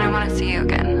 and I want to see you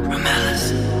again.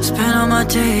 Spend all my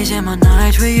days and my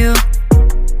nights with you.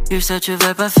 You're such a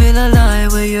vibe, I feel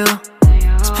alive with you.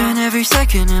 Spend every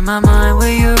second in my mind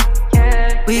with you.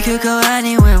 We could go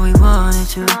anywhere we wanted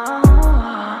to.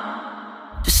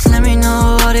 Just let me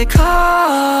know what it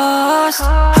costs.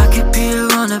 I could be the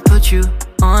one to put you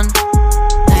on.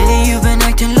 Lately you've been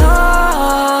acting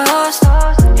lost.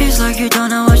 It's like you don't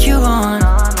know what you want.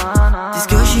 This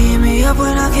girl, she hit me up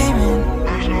when I came in.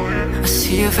 I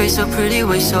see your face so pretty,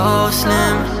 way so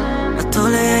slim. I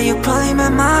told her that you probably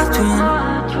met my twin.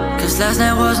 Cause last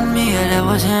night wasn't me, yeah, that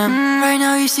was him. Right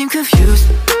now you seem confused,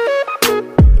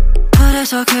 but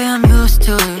it's okay, I'm used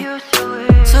to it.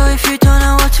 So if you don't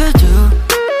know what to do,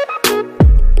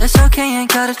 it's okay, you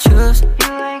ain't gotta choose.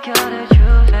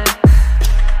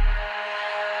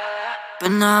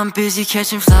 But now I'm busy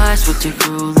catching flights with the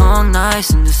crew. Long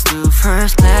nights in the still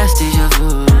first class, deja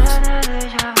vu's.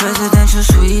 Presidential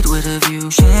suite with a view.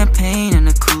 Champagne in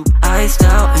a coupe, iced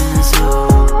out in a zoo.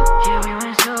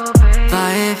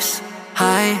 Vibes,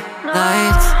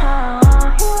 highlights,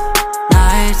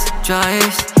 nights,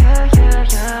 drives,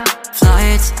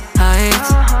 flights, heights.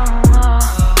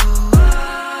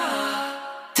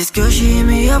 This girl, she hit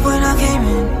me up when I came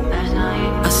in.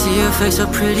 I see her face so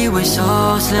pretty, way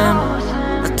so slim.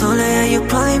 I told her that you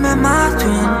probably met my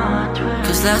twin.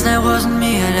 Cause last night wasn't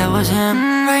me, yeah, that was him.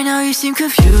 Right now you seem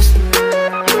confused,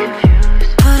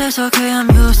 but it's okay, I'm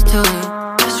used to it.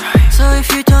 So if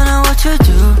you don't know what to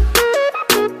do,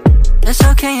 it's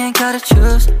okay, you ain't gotta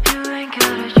choose.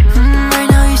 Right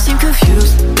now you seem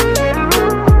confused,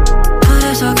 but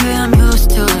it's okay, I'm used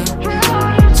to it.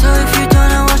 So if you don't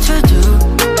know what to do,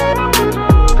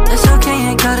 it's okay, you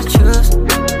ain't gotta choose.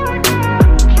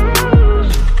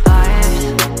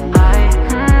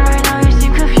 Right now you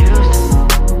seem confused.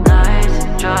 Nights,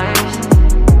 drives,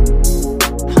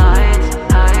 flights,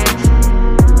 heights,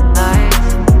 lights.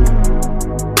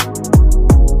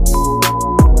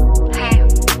 Hey,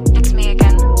 it's me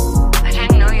again. I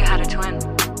didn't know you had a twin.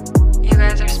 You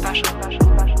guys are special.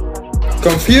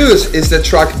 Confused is the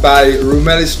track by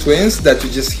Rumeli's Twins that you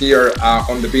just hear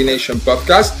on the B Nation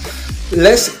podcast.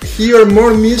 Let's hear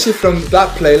more music from that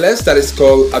playlist that is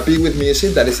called A Be With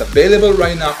Music, that is available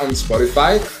right now on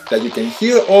Spotify, that you can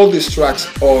hear all these tracks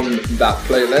on that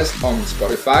playlist on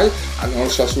Spotify and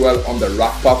also as well on the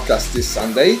Rock Podcast this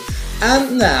Sunday.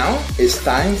 And now it's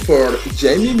time for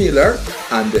Jamie Miller,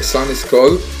 and the song is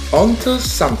called Onto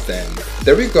Something.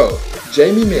 There we go,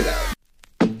 Jamie Miller.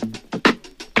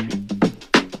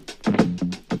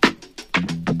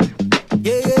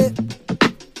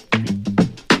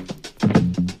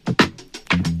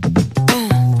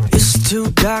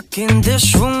 Dark in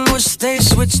this room, wish they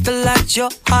switched the light. You're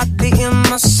hardly in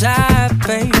my sight,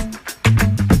 babe.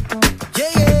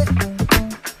 Yeah.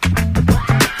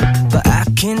 But I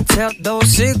can tell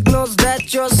those signals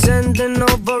that you're sending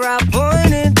over are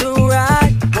pointing the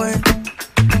right way.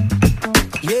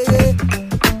 Yeah.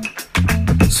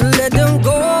 So let them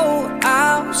go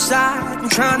outside. I'm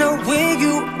trying to win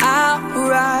you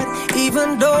outright.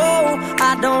 Even though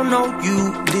I don't know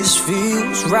you, this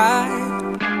feels right.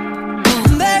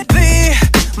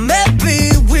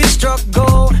 Maybe we struck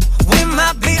gold. We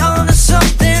might be onto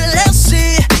something. Let's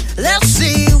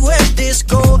see where this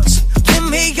goes. Give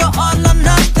me your all or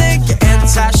nothing. Your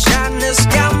anti-shyness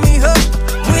got me hooked.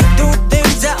 We do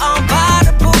things that aren't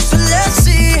viable. So let's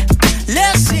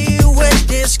see where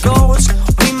this goes.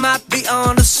 We might be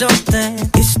onto something.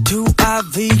 It's too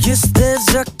obvious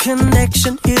there's a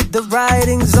connection. Here the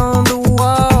writing's on the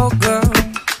wall, girl.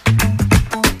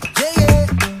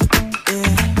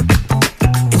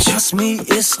 Trust me,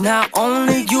 it's not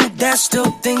only you that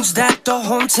still thinks that the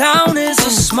hometown is a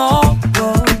small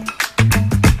world.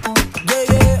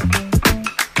 Yeah.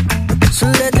 So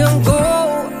let them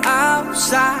go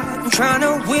outside. I'm trying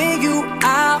to win you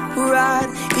outright.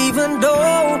 Even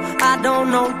though I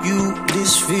don't know you,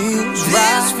 this feels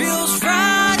right. This feels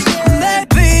right, yeah.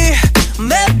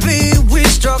 Maybe we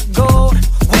struck gold.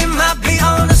 We might be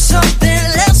onto something.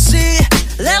 Let's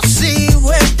see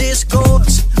where this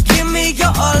goes. Give me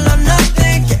your all or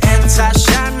nothing. Your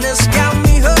anti-shyness got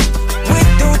me hooked. We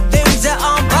do things that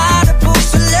aren't viable.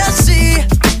 So let's see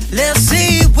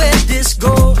where this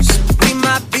goes. We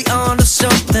might be onto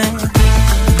something.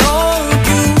 Don't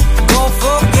you go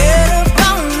forget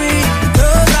about me,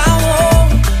 'cause I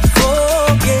won't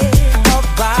forget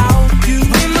about you.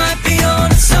 We might be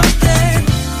onto something.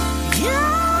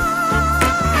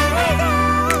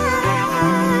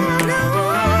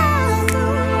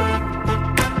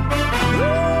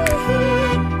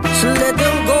 So let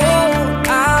them go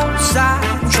outside.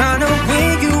 I'm trying to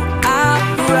win you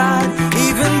outright.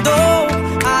 Even though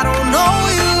I don't know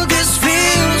you, this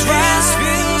feels right. This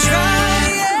feels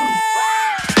right, yeah.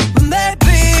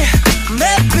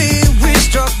 Maybe we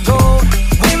struck gold.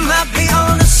 We might be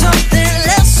onto something.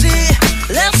 Let's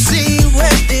see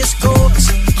where this goes.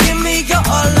 Give me your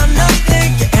all or nothing.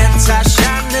 Your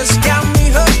anti-shyness got me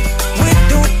hooked. We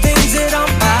do things that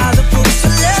aren't viable. So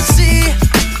let's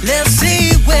see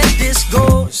where this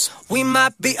goes. We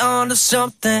might be onto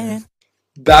something.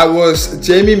 That was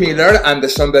Jamie Miller, and the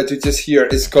song that you just hear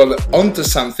is called Onto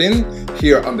Something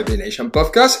here on the B Nation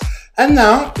podcast. And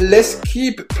now let's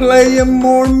keep playing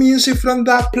more music from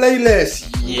that playlist.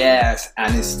 Yes,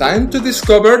 and it's time to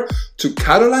discover to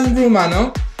Caroline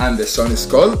Romano, and the song is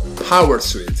called Power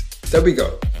Suite. There we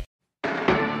go.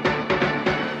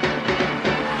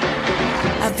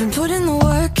 I've been putting the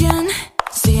work in,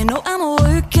 so you know I'ma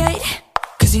work it,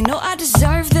 'cause you know I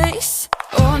deserve this.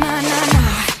 Oh, nah, nah,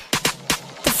 nah.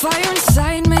 The fire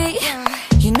inside me,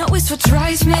 you know it's what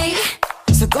drives me,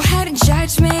 so go ahead and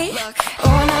judge me. Oh,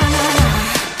 nah, nah, nah.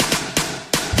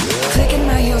 Clicking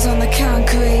my heels on the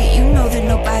concrete, you know that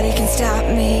nobody can stop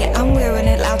me. I'm wearing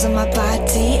it loud on my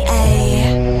body, ayy.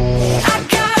 I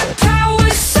got a power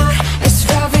suit, it's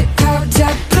velvet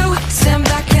powder blue. Stand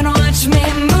back and watch me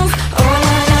move. Oh,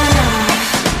 nah, nah,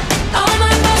 nah. All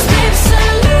my boss babes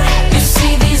salute. You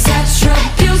see these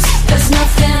attributes, there's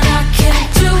nothing I can't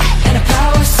do in a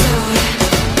power suit.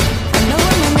 I know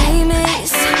what my name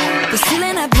is, the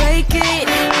ceiling I break it.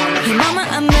 Hey mama,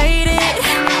 I made it.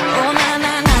 Oh, nah,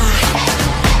 nah, nah.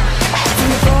 From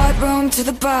the boardroom to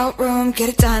the boatroom, get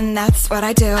it done, that's what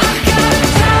I do. I got a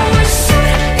power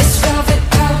suit, it's velvet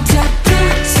powder blue.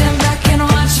 Stand back and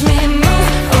watch me move.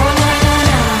 Oh, nah, nah,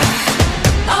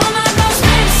 nah. All my boss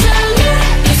babes salute.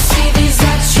 You see these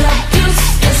attributes,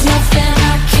 there's nothing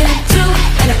I can't do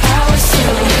in a power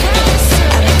suit.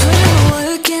 I've been putting the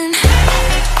work in.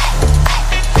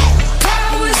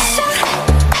 Power suit.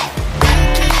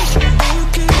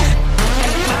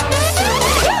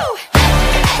 Woo!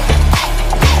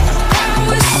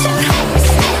 Power suit.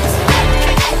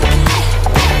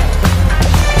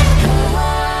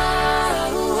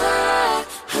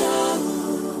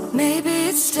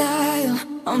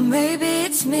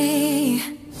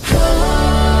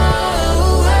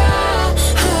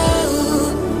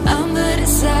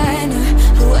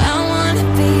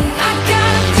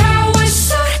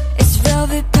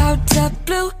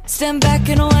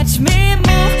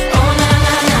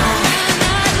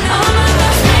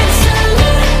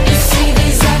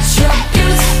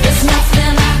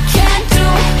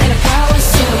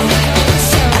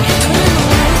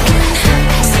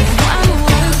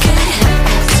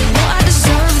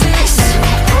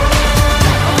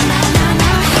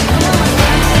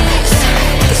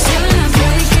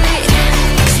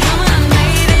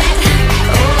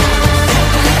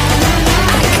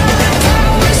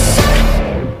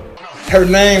 Her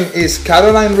name is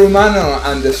Caroline Romano,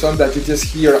 and the song that you just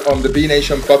hear on the B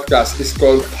Nation podcast is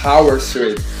called Power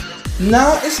Street.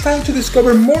 Now it's time to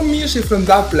discover more music from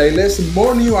that playlist,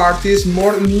 more new artists,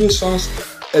 more new songs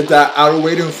that are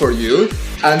waiting for you.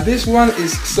 And this one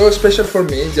is so special for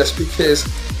me just because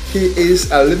he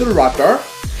is a little rapper,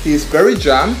 he is very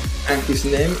young, and his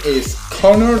name is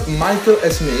Connor Michael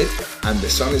Smith, and the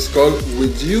song is called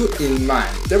With You in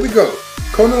Mind. There we go,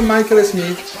 Connor Michael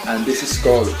Smith, and this is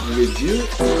called With You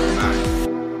in Mind.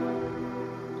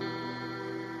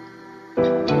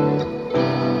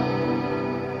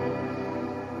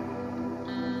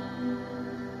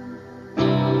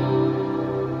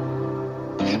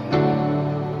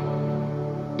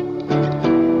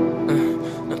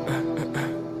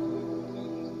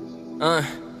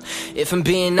 If I'm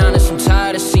being honest, I'm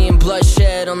tired of seeing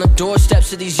bloodshed on the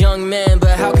doorsteps of these young men.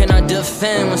 But how can I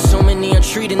defend when so many are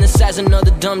treating this as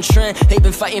another dumb trend? They've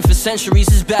been fighting for centuries,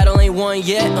 this battle ain't won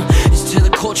yet. It's to the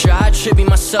culture I attribute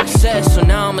my success, so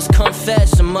now I must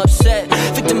confess I'm upset.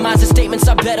 Victimizing statements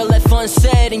I better left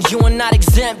unsaid, and you are not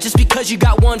exempt just because you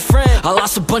got one friend. I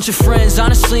lost a bunch of friends,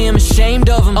 honestly I'm ashamed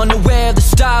of them. Unaware of the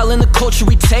style and the culture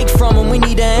we take from them. We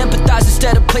need to empathize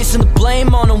instead of placing the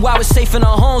blame on them. While we're safe in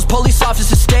our homes, police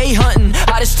officers stay hunting.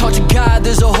 I just talked to God,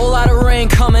 there's a whole lot of rain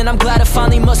coming. I'm glad I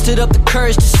finally mustered up the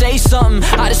courage to say something.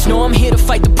 I just know I'm here to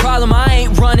fight the problem, I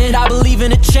ain't running. I believe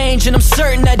in a change and I'm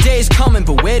certain that day is coming.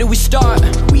 But where do we start?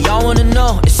 We all wanna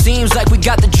know. It seems like we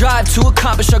got the drive to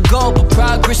accomplish our goal, but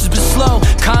progress has been slow.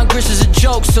 Congress is a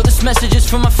joke, so this message is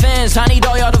for my fans. I need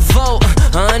all y'all to vote.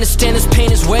 I understand this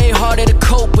pain is way harder to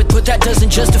cope with, but that doesn't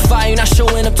justify you not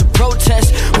showing up to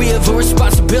protest. We have a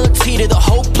responsibility to the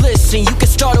hopeless, and you can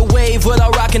start a wave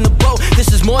without rocking the boat.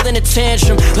 This is more than a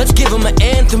tantrum, let's give them an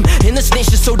anthem. In this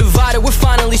nation so divided, we're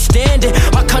finally standing.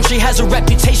 Our country has a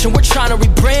reputation, we're trying to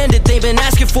rebrand it. They've been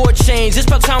asking for a change, it's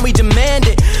about time we demand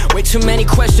it. Way too many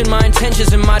question my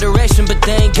intentions in my direction, but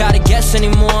they ain't gotta guess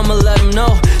anymore, I'ma let them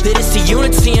know that it's to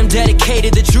unity I'm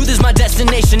dedicated. The truth is my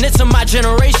destination, it's on my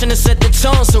generation to set the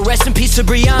tone. So rest in peace to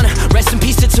Brianna, rest in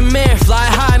peace to Tamir. Fly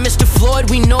high, Mr. Floyd,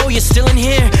 we know you're still in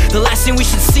here. The last thing we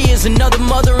should see is another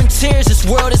mother in tears. This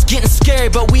world is getting scary,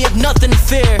 but we have nothing to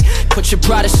fear. Put your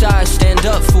pride aside, stand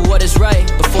up for what is right,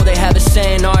 before they have us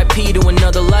saying RIP to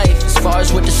another life. As far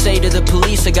as what to say to the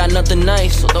police, I got nothing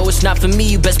nice. Although it's not for me,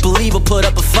 you best believe I'll put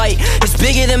up a fight. It's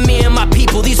bigger than me and my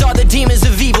people, these are the demons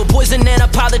of evil. Poison and our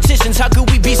politicians, how could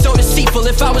we be so deceitful?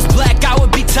 If I was black, I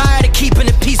would be tired of keeping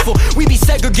it peaceful. We be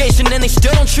segregation and they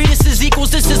still don't treat us as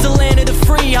equals. This is the land of the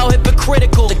free, how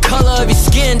hypocritical. The color of your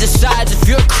skin decides if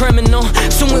you're a criminal.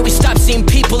 Somewhere we stop seeing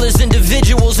people as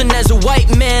individuals, and as a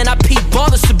white man I peep all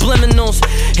the subliminals.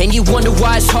 And you wonder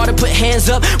why it's hard to put hands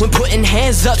up when putting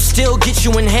hands up still get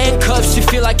you in handcuffs. You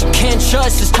feel like you can't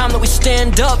trust, it's time that we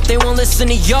stand up. They won't listen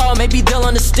to y'all, maybe they'll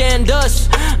understand us,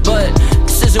 but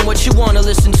this isn't what you wanna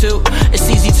listen to. It's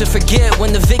easy to forget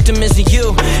when the victim isn't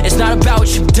you. It's not about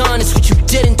what you've done, it's what you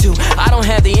didn't do. I don't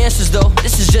have the answers though,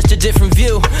 this is just a different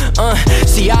view.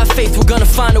 See, I have faith we're gonna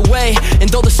find a way, and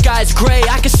though the sky's gray,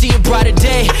 I can see a brighter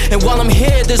day. And while I'm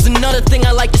here, there's another thing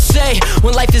I like to say.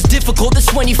 When life is difficult,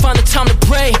 that's when you find the time to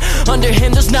pray. Under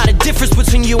him, there's not a difference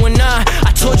between you and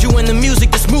I told you in the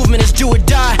music, this movement is do or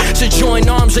die. So join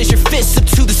arms, raise your fists up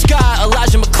to the sky.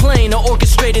 Elijah McClain, I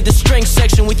orchestrated the string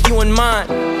section with you in mind.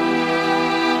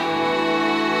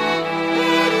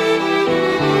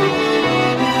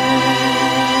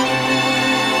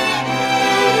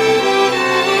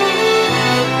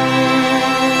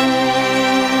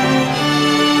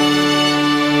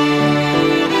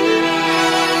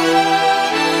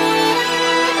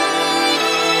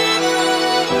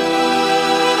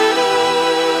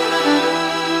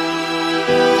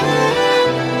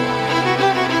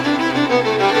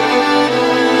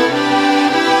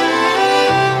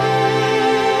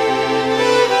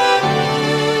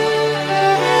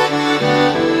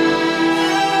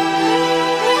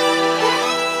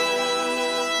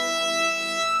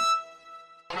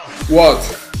 What?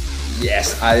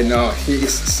 Yes, I know, he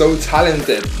is so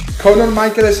talented. Connor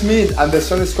Michael Smith, and the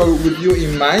song is called With You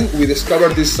in Mind. We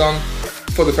discovered this song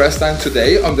for the first time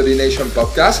today on the B Nation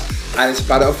podcast, and it's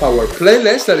part of our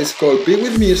playlist that is called Be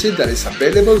With Music, that is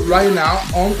available right now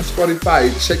on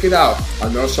Spotify. Check it out,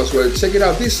 and also as well check it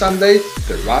out this Sunday,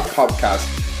 the Rap Podcast.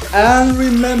 And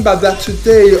remember that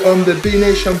today on the B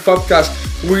Nation podcast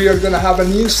we are gonna have a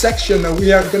new section, and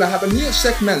we are gonna have a new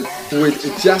segment with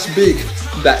Just Big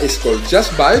that is called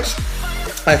Just Vibes,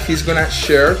 and he's gonna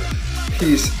share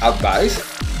his advice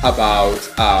about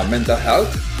mental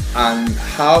health and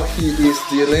how he is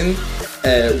dealing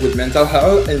with mental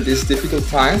health in these difficult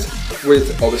times,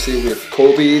 with obviously with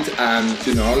COVID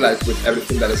and like with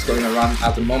everything that is going around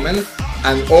at the moment.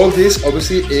 And all this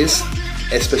obviously is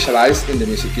specialized in the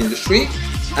music industry,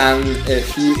 and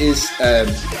he is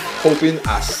hoping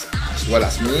as well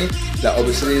as me that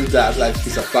obviously that like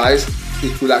his advice,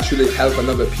 it could actually help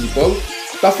another people.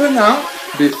 But for now,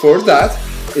 before that,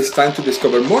 it's time to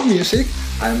discover more music,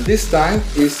 and this time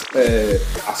is a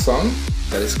song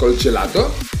that is called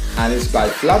Gelato, and it's by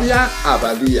Flavia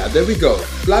Abadia. There we go,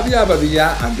 Flavia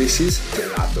Abadia, and this is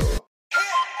Gelato.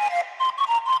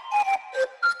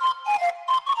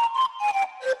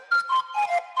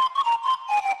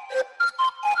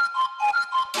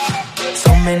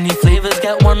 So many flavors,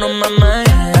 got one on my mind.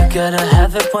 I gotta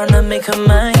have it, wanna make her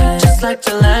mine. Just like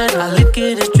gelato, I lick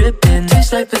it, it's dripping.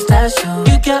 Tastes like pistachio,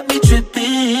 you got me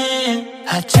tripping.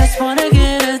 I just wanna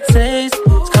get a taste.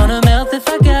 It's gonna melt if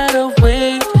I gotta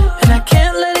wait, and I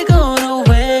can't let it go to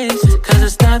waste, cause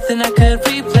it's nothing I could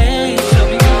replace.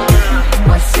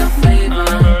 What's your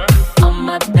flavor? On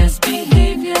my best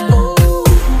behavior.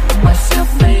 What's your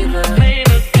flavor? Eat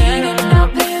and I'll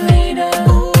pay later.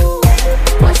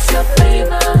 What's your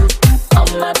flavor? On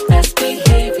my best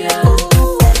behavior.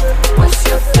 What's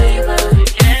your flavor?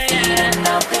 Eat and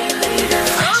I'll pay later.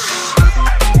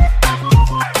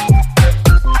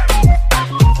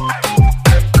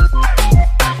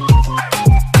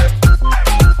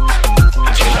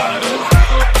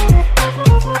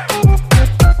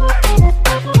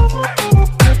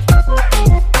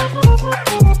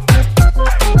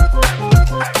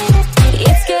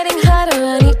 It's getting hotter,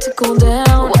 I need to cool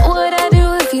down. What would I do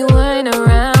if you weren't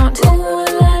around? Ooh,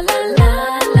 la la la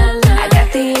la la. I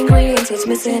got the ingredients, it's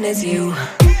missing is you.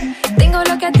 Tengo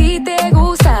lo que a ti te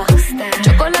gusta,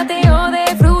 chocolate o de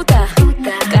fruta,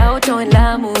 caucho en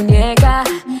la muñeca.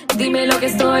 Dime lo que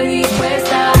estoy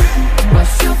dispuesta.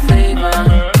 What's your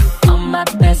flavor? On my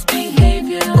best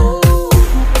behavior.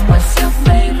 What's your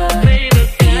flavor? Eat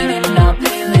and I'll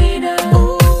pay later.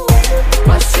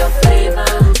 What's your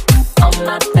flavor? On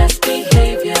my best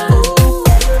behavior.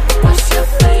 What's your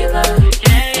flavor?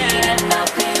 Eat and I'll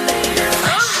pay later.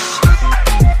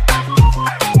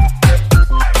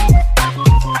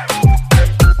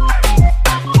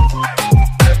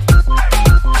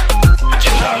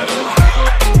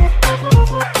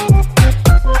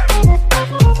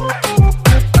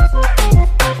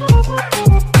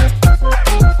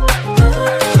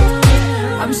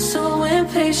 I'm so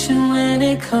impatient when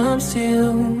it comes to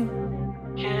you.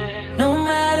 No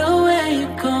matter where you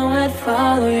go, I'd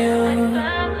follow you.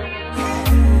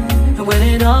 And when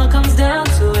it all comes down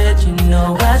to it, you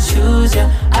know I choose ya,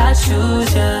 I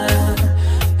choose ya.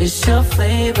 It's your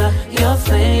flavor, your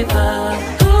flavor.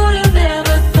 Who'd have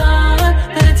ever thought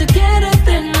that together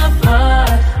then apart?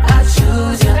 I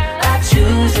choose ya, I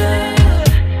choose ya.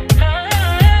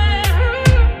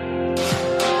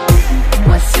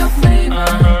 What's your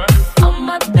flavor? On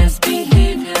my best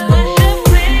behavior.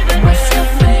 What's your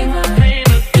flavor? Eat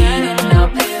and I'll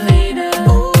pay later.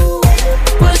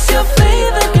 What's your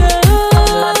flavor, girl? On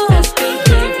my best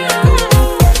behavior.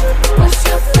 What's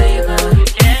your flavor?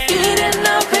 Eat and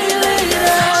I'll pay later.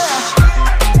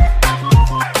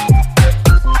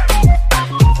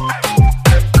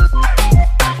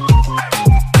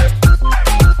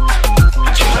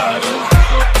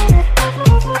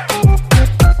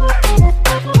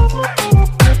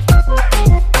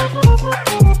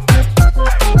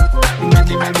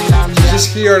 You just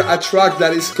hear a track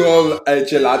that is called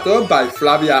Gelato by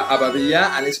Flavia Abadia,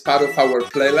 and it's part of our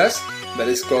playlist that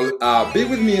is called Be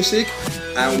With Music,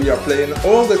 and we are playing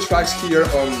all the tracks here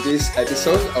on this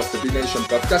episode of the B Nation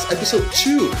Podcast, episode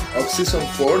 2 of season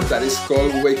 4, that is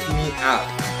called Wake Me Up.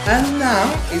 And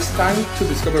now it's time to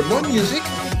discover more music,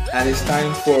 and it's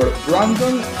time for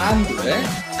Brandon Andre,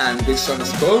 and this song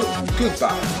is called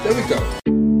Goodbye. There we go.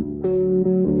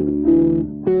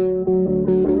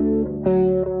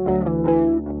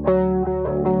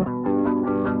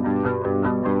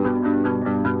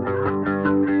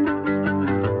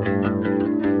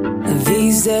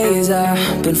 These days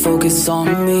I've been focused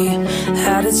on me.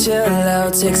 Had to chill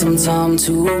out, take some time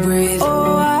to breathe.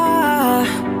 Oh,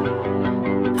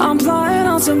 I'm flying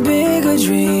on some bigger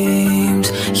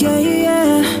dreams. Yeah,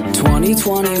 yeah.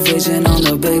 2020 vision on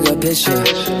the bigger picture.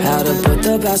 How to put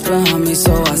the past behind me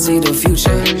so I see the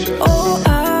future. Oh,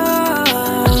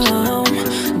 I'm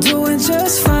doing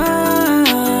just fine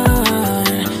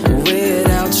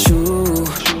without you.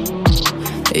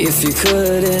 If you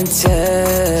couldn't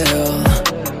tell,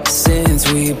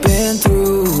 since we've been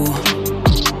through,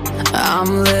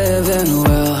 I'm living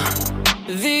well.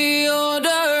 The older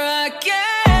I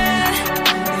get,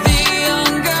 the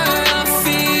younger I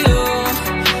feel.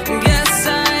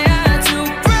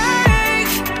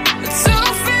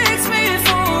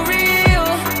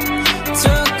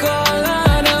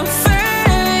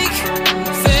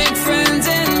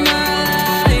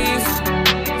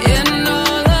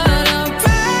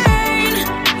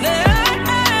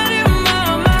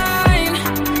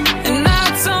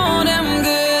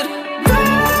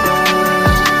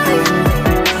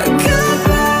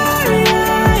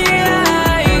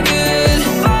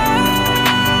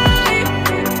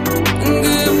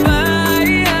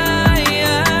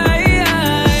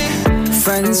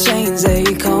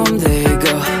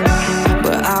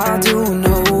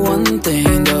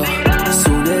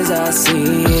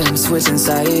 I'm switching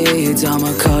sides.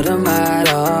 I'ma cut them right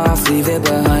off, leave it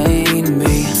behind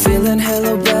me. Feeling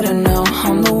hella better now,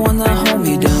 I'm the one that hold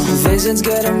me down. Visions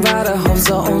getting brighter, hopes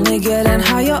are only getting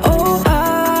higher. Oh,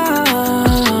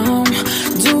 I'm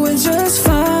doing just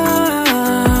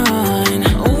fine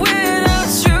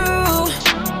without you.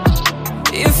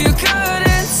 If you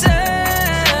couldn't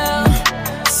tell,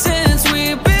 since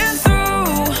we've been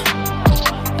through,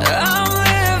 I'm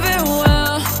living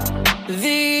well.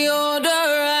 The older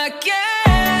I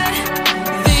get,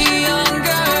 the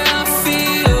younger I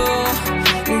feel.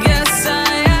 Guess I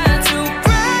had to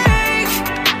break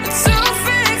to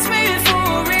fix me for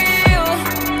real.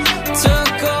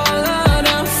 Took all of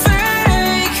the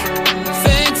fake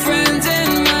friends in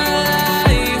my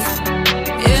life,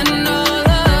 and all of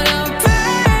the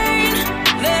pain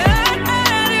that I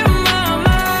had in my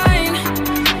mind,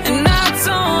 and I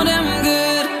told them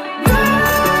peace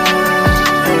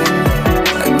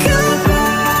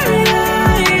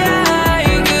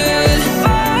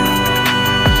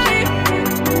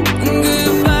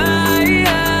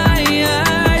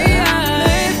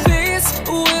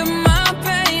with my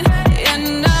pain,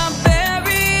 and I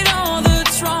buried all the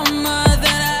trauma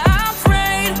that I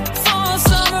prayed for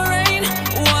some rain.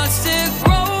 Watched it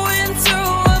grow into a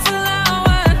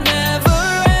flower, never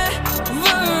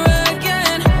ever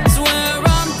again. Swear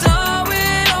I'm done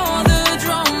with all the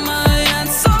drama, and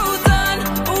so done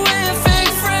with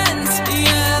fake friends.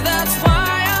 Yeah, that's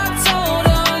why I told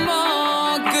them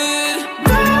all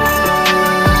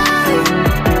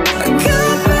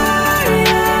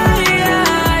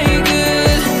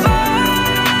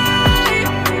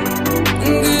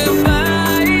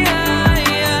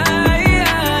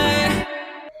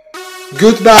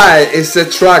Goodbye is a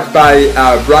track by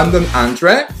Brandon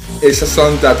Andre. It's a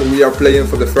song that we are playing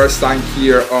for the first time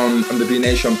here on the B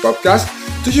Nation podcast.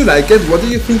 Do you like it? What do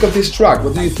you think of this track?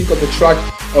 What do you think of the track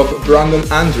of Brandon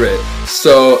Andre?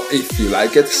 So if you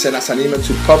like it, send us an email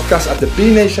to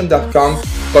podcast@thebnation.com,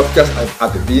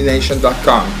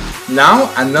 podcast@thebnation.com. Now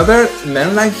another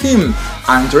man like him,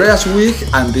 Andreas Wiig,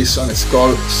 and this song is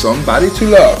called Somebody to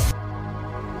Love.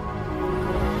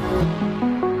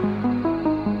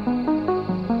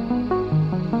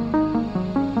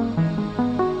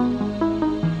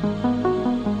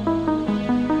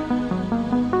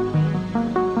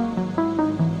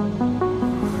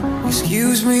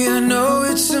 Excuse me, I know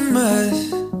it's a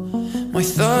mess. My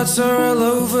thoughts are all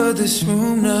over this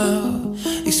room now.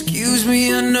 Excuse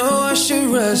me, I know I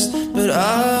should rest, but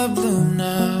I bloom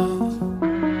now.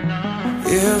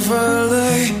 If I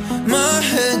lay my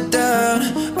head down,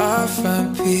 I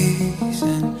find peace,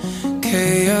 and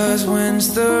chaos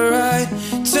when's the right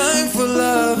time for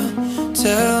love.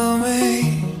 Tell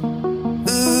me,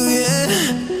 ooh yeah,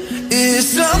 is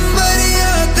somebody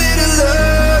out there to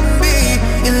love me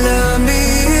and love me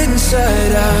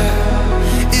inside out?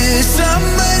 Is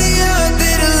somebody out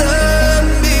there to love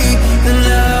me, and I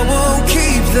won't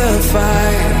keep the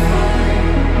fight?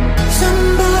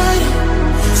 Somebody,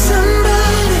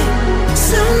 somebody,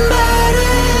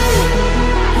 somebody.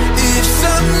 If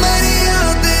somebody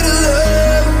out there to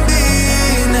love me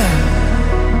now,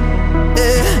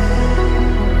 yeah.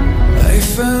 I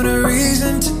found a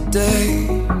reason today.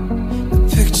 The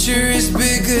picture is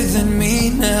bigger than me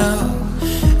now.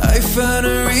 I found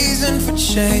a reason for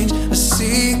change, I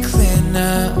see clear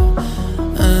now.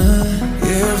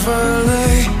 If I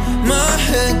lay my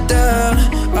head down,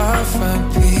 I find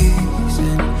peace,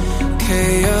 and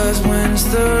chaos when's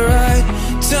the right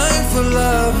time for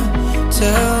love.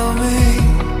 Tell me,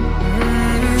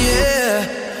 yeah,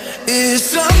 is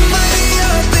somebody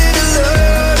out there to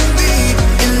love me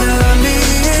and love me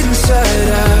inside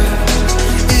out?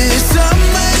 Is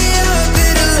somebody out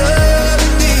there to love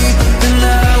me, and I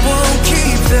won't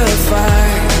keep the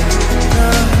fight?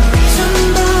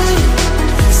 Somebody,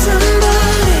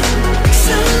 somebody,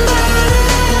 somebody.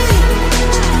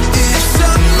 If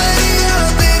somebody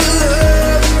out there to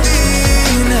love me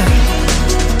now,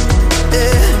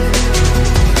 yeah.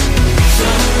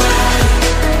 Somebody,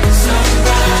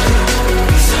 somebody,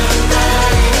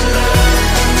 somebody to love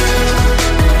you.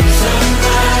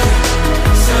 Somebody,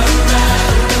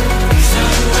 somebody,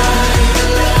 somebody to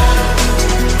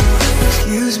love.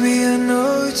 Excuse me, I know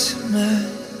it's a mess.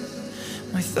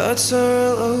 My thoughts are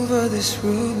all over this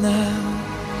room now.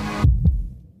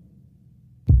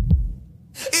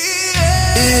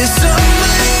 Is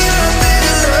somebody out there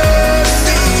to love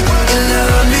me and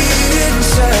love me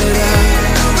inside out?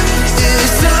 Is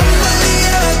somebody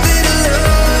out there to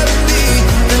love me,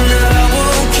 and I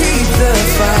won't keep the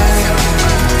fight?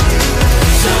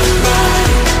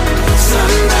 Somebody,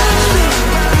 somebody,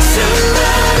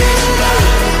 somebody to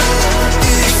love.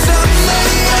 Is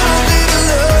somebody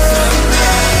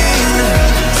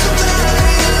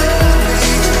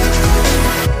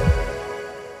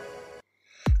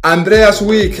Andrea's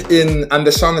Week and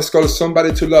the song is called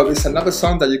Somebody to Love. It's another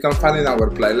song that you can find in our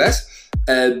playlist.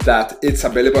 That it's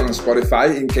available on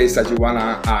Spotify in case that you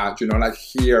wanna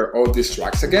hear all these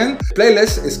tracks again. The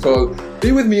playlist is called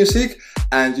Be With Music,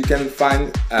 and you can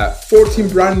find 14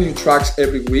 brand new tracks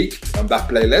every week on that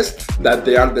playlist. That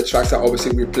they are the tracks that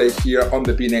obviously we play here on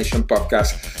the B Nation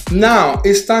podcast. Now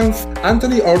it's time for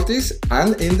Anthony Ortiz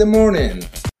and In the Morning.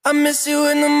 I miss you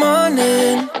in the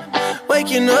morning,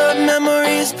 waking up,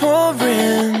 memories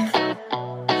pouring,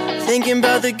 thinking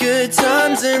about the good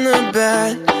times and the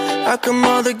bad. How come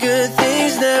all the good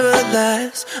things never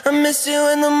last? I miss you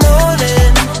in the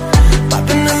morning,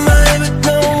 popping in my head with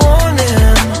no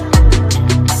warning,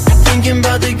 thinking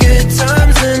about the good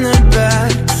times and the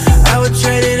bad. I would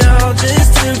trade it all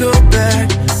just to go back.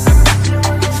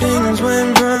 Things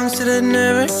went wrong, so they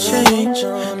never change.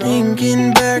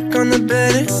 Thinking back on the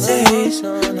better days.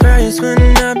 Price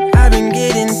went up, I've been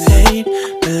getting paid,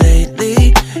 but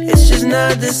lately it's just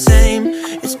not the same.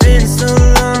 It's been so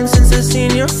long since I've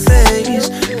seen your face.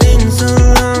 Been so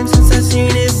long since I've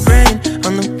seen it rain.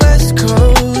 On the west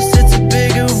coast it's a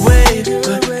bigger wave,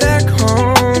 but back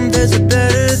home there's a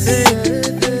better thing.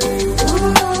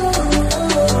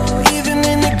 Even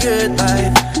in the good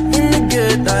life,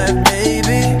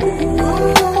 baby.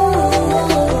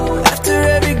 After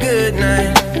every good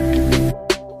night,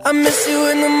 I miss you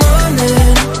in the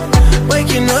morning,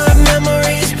 waking up,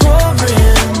 memories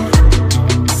pouring,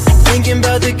 thinking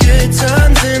about the good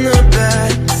times and the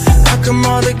bad. How come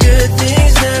all the good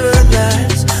things never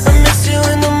last? I miss you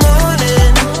in the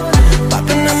morning,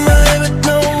 popping in my head with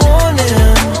no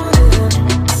warning,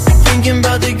 thinking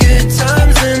about the good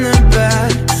times and the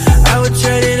bad. I would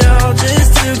trade it all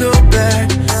just to go back.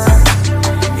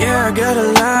 Yeah, I got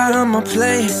a lot on my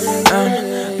plate.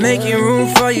 I'm making room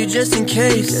for you just in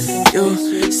case.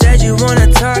 You said you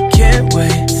wanna talk, can't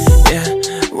wait. Yeah,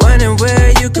 when and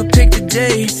where you could pick the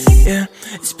day. Yeah,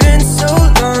 it's been so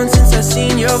long since I've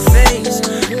seen your face.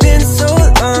 Been so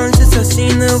long since I've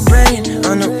seen the rain.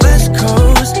 On the west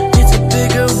coast, it's a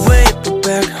bigger wave, but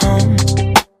back home,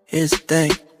 here's the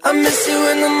thing. I miss you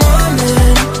in the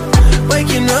morning,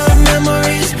 waking up,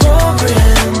 memories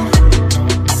pouring,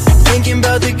 thinking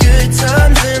about the good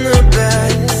times and the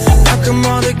bad. How come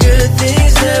all the good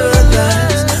things never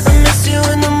last? I miss you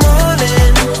in the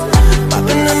morning,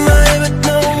 popping in my head with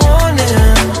no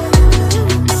warning,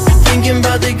 thinking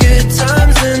about the good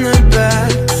times and the bad.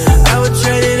 I would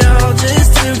trade it all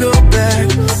just to go back.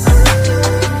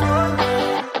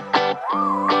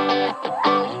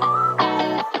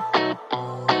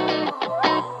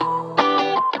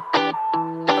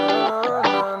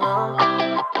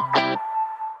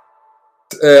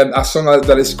 A song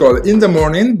that is called In the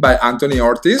Morning by Anthony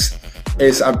Ortiz.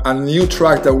 It's a new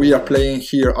track that we are playing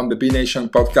here on the B Nation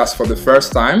podcast for the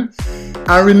first time.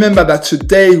 And remember that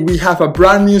today we have a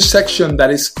brand new section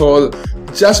that is called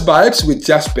Just Vibes with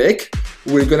Just Pick.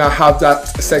 We're gonna have that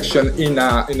section in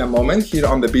a moment here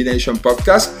on the B Nation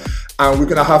podcast, and we're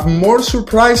gonna have more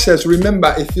surprises.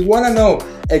 Remember, if you wanna know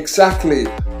exactly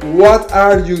what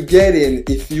are you getting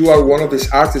if you are one of these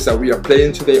artists that we are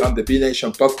playing today on the B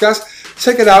Nation podcast,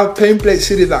 check it out,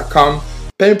 painplaycity.com,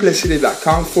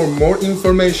 painplaycity.com for more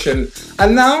information.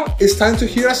 And now it's time to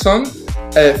hear a song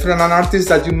from an artist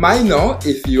that you might know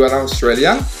if you are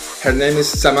Australian. Her name is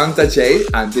Samantha J,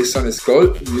 and this song is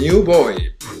called New Boy.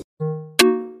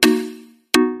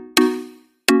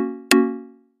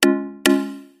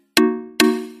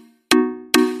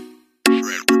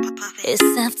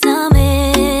 It's after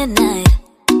midnight.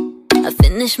 I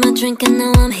finished my drink and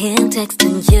now I'm here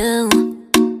texting you.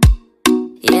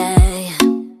 Yeah,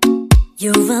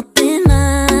 you're up in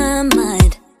my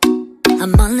mind.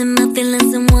 I'm all in my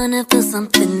feelings and wanna feel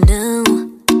something new.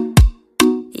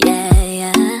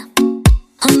 Yeah,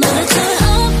 I'm gonna turn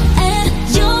up at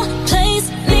your place.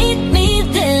 Meet me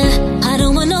there. I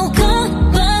don't want no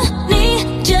company,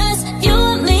 just you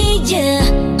and me, yeah.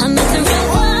 I'm messing real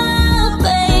wild,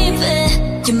 baby.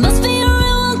 You must be a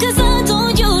real one, 'cause I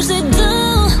don't usually do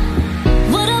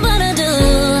what I'm gonna do.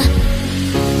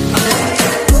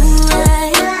 Ooh,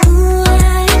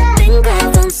 I think I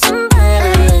found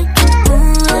somebody.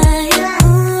 Ooh, I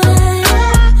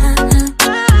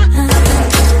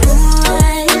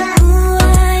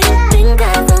think I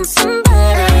found somebody.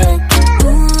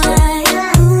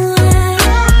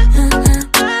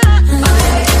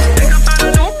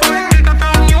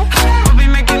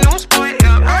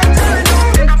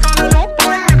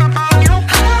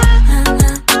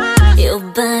 Your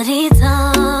body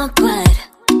talk right,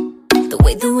 the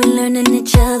way that we're learning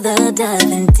each other,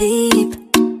 diving deep.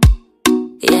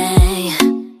 Yeah,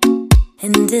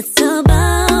 and it's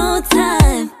about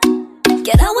time.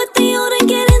 Get out with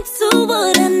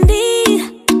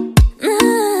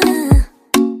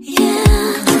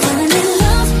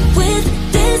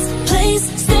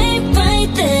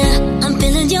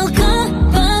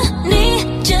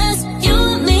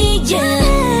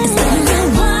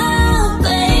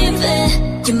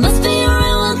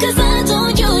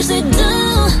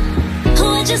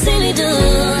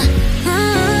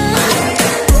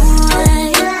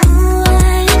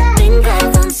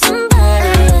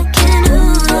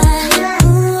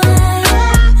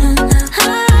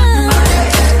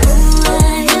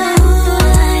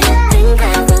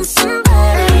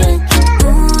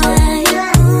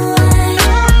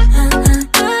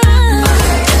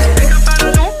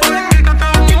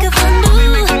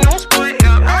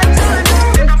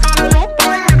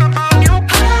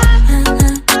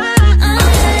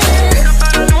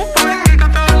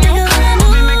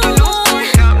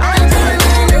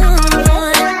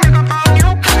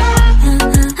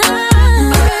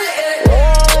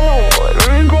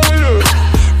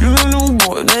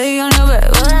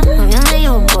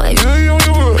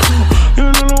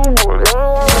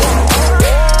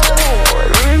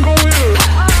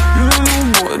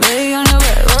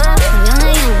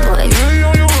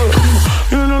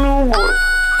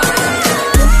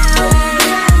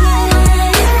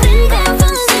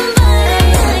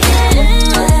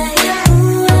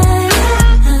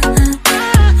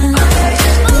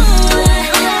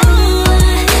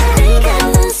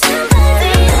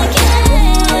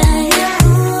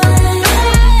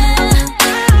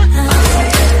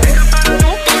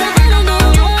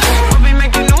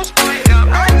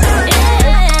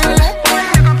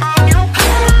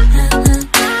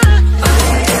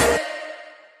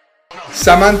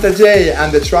Samantha J, and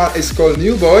the track is called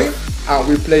New Boy. And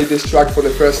we played this track for the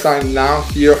first time now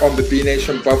here on the B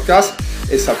Nation podcast.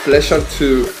 It's a pleasure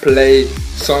to play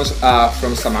songs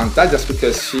from Samantha just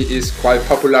because she is quite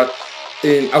popular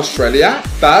in Australia,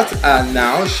 but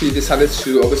now she decided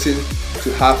to obviously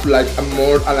to have like a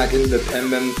more like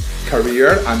independent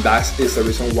career, and that is the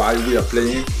reason why we are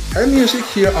playing her music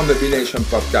here on the B Nation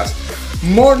podcast.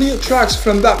 More new tracks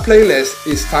from that playlist.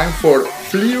 It's time for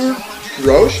Fleur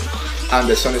Roche, and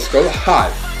the song is called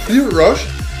High. Fleur Roche,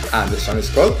 and the song is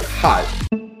called High.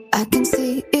 I can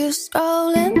see you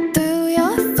scrolling through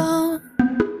your phone.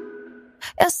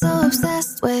 You're so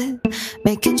obsessed with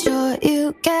making sure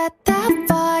you get that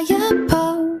fire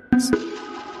pose.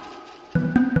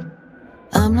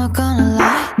 I'm not gonna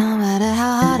lie, no matter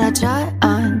how hard I try,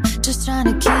 I'm just trying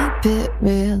to keep it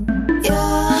real.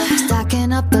 You're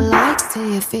stacking up the likes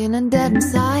till you're feeling dead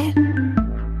inside.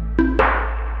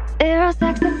 Zero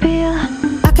sex appeal.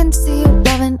 I can see you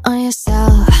loving on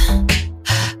yourself.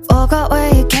 Forgot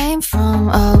where you came from,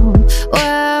 oh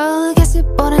well, guess you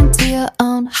bought into your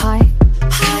own hype.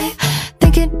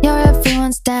 Thinking you're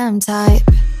everyone's damn type.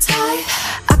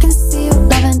 I can see you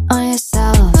loving on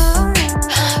yourself.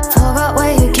 Forgot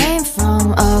where you came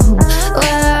from, oh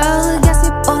well, guess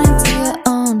you bought into your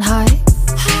own hype.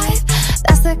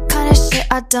 That's the kind of shit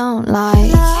I don't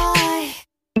like.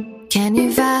 Can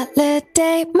you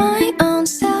validate my own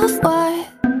self-worth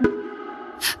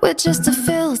with just a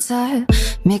filter?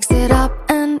 Mix it up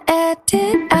and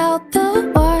edit out the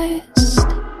worst,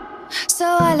 so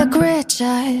I look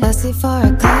richer. Thirsty for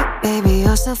a click, baby,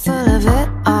 you're so full of it.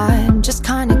 I'm just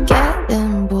kinda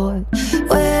getting bored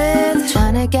with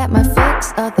trying to get my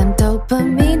fix of them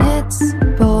dopamine hits.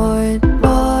 Bored.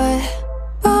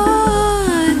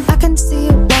 I can see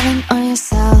you loving on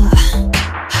yourself.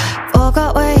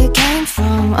 Forgot where you came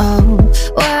from, oh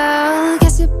well,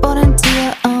 guess you bought into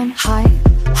your own hype.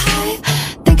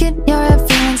 Thinking you're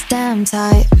everyone's damn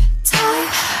type.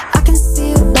 I can see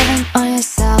you loving on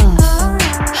yourself.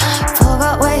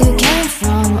 Forgot where you came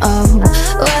from, oh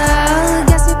well,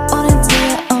 guess you bought into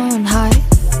your own hype.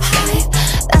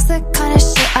 That's the kind of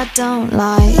shit I don't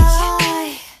like.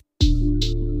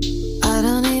 I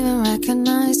don't even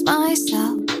recognize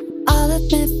myself. I'll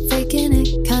admit faking it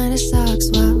kinda sucks,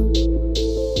 well,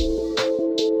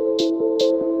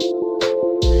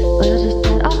 we'll just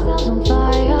set ourselves on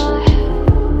fire.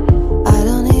 I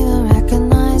don't even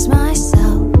recognize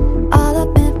myself. I'll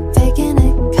admit faking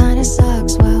it kinda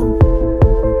sucks, well,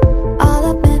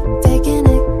 I'll admit faking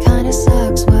it kinda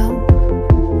sucks, well,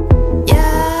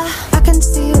 yeah, I can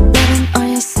see you living on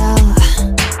yourself.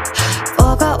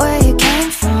 Forgot where you came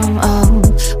from, oh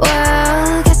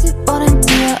well, guess you bought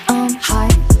into your own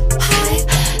hype.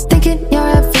 Thinking you're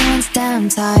everyone's damn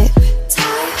type.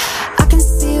 I can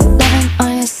see you living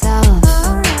on yourself.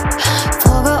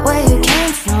 Forgot where you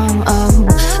came from, oh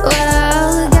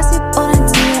well, guess you bought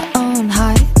into your own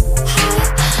hype.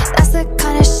 That's the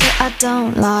kind of shit I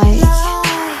don't like.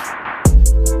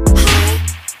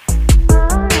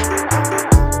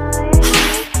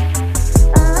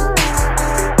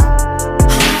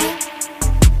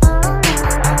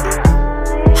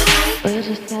 We'll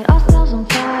just set ourselves on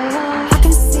fire. I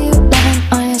can see you loving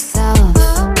on yourself.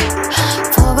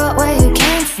 Forgot where you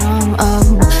came from,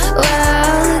 oh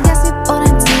well, guess you bought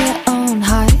into your own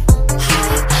hype.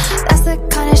 That's the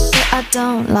kind of shit I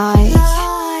don't like.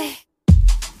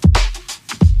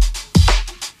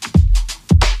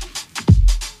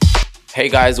 Hey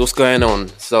guys, what's going on?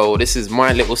 So this is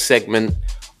my little segment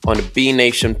on the B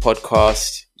Nation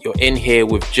podcast. You're in here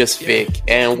with Just Vic,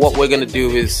 and what we're gonna do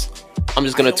is I'm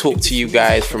just gonna talk to you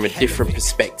guys from a different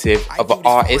perspective of an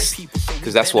artist,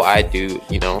 because that's what I do.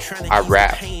 You know, I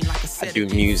rap, I do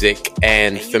music,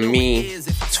 and for me,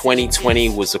 2020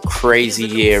 was a crazy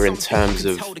year in terms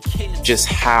of just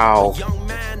how,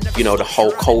 you know, the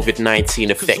whole COVID-19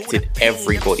 affected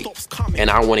everybody. And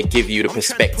I want to give you the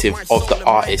perspective of the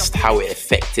artist, how it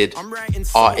affected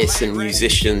artists and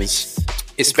musicians,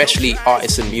 especially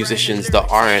artists and musicians that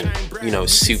aren't, you know,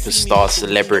 superstar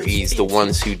celebrities, the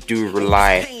ones who do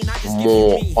rely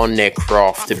more on their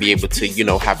craft to be able to, you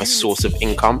know, have a source of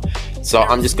income. So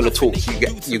I'm just going to talk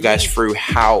you guys through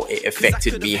how it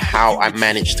affected me, how I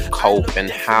managed to cope, and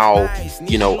how,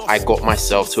 you know, I got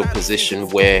myself to a position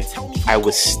where I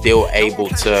was still able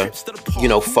to, you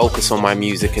know, focus on my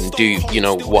music and do, you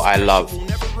know, what I love.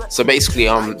 So basically,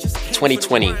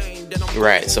 2020,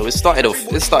 right? So it started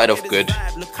off good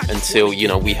until, you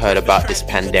know, we heard about this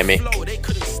pandemic,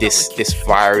 this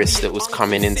virus that was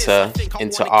coming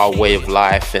into our way of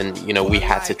life, and we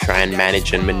had to try and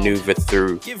manage and maneuver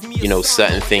through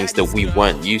certain things that we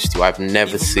weren't used to. I've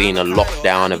never seen a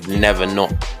lockdown. I've never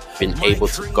not been able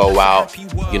to go out,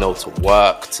 to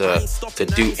work, to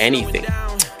do anything.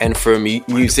 And for a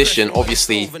musician,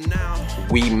 obviously,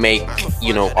 we make,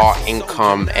 our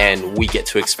income, and we get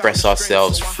to express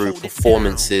ourselves through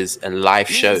performances and live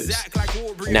shows.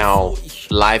 Now,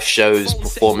 live shows,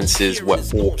 performances were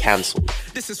all cancelled.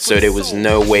 So there was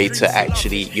no way to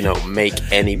actually, make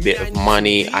any bit of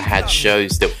money. I had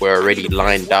shows that were already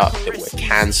lined up that were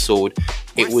cancelled.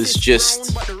 It was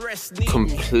just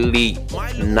complete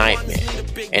nightmare.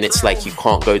 And it's like you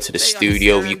can't go to the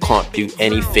studio, you can't do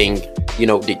anything,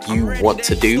 that you want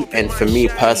to do. And for me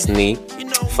personally,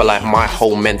 for like my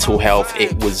whole mental health,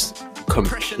 it was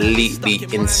completely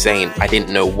insane. I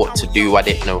didn't know what to do. I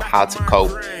didn't know how to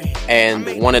cope.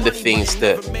 And one of the things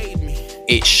that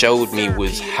it showed me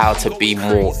was how to be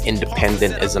more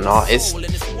independent as an artist,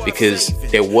 because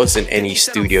there wasn't any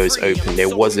studios open.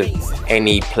 There wasn't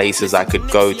any places I could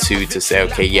go to say,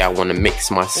 okay, yeah, I want to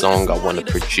mix my song, I want to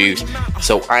produce.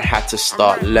 So I had to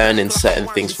start learning certain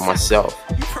things for myself.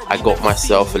 I got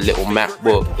myself a little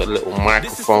MacBook, a little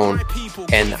microphone,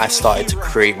 and I started to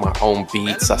create my own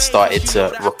beats. I started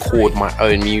to record my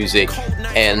own music.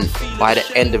 And by the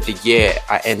end of the year,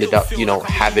 I ended up,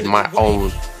 having my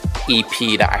own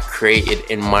EP that I created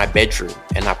in my bedroom,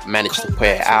 and I've managed to put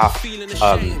it out.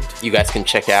 You guys can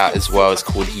check it out as well. It's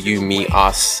called You, Me,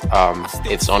 Us.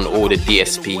 It's on all the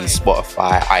DSPs,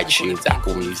 Spotify, iTunes,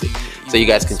 Apple Music. So you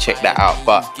guys can check that out.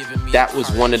 But that was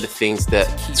one of the things that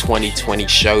 2020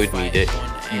 showed me, that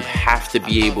you have to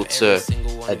be able to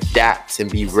adapt and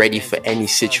be ready for any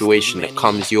situation that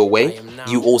comes your way.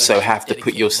 You also have to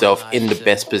put yourself in the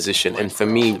best position. And for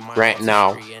me right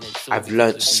now, I've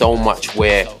learned so much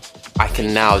where I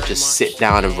can now just sit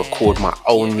down and record my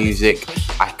own music.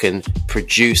 I can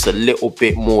produce a little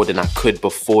bit more than I could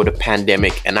before the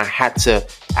pandemic, and I had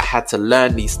to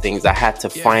learn these things. I had to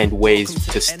find ways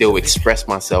to still express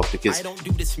myself, because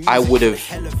I would have,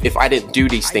 if I didn't do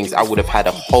these things, I would have had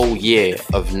a whole year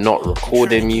of not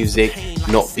recording music,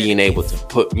 not being able to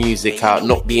put music out,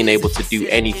 not being able to do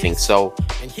anything. So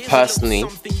personally,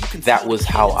 that was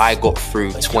how I got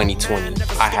through 2020.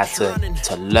 I had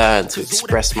to learn to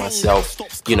express myself,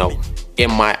 in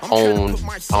my own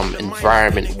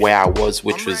environment where I was,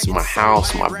 which was my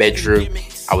house, my bedroom.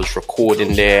 I was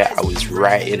recording there, I was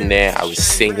writing there, I was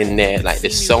singing there. Like,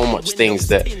 there's so much things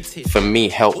that for me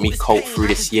helped me cope through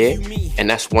this year. And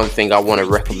that's one thing I want to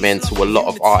recommend to a lot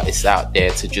of artists out there,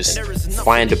 to just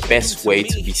find the best way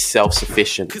to be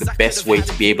self-sufficient, the best way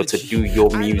to be able to do your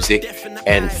music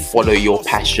and follow your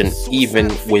passion,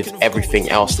 even with everything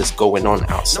else that's going on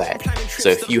outside. So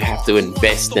if you have to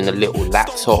invest in a little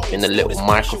laptop, in a little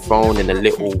microphone, in a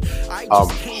little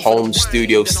home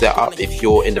studio setup, if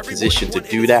you're in the position to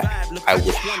do that, I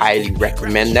would highly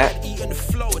recommend that.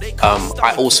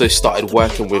 I also started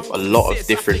working with a lot of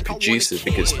different producers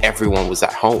because everyone was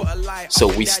at home. So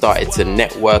we started to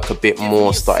network a bit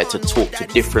more, started to talk to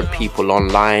different people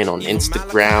online, on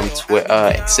Instagram, Twitter,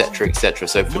 etc., etc.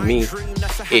 So for me,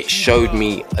 it showed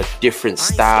me a different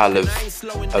style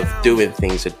of doing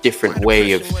things, a different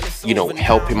way of,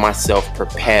 helping myself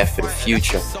prepare for the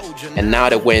future. And now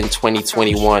that we're in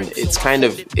 2021, it's kind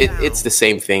of, it's the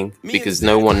same thing, because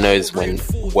no one knows when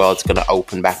the world's going to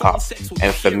open back up.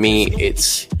 And for me,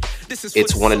 it's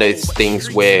one of those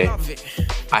things where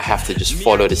I have to just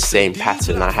follow the same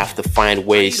pattern. I have to find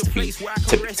ways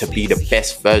to be the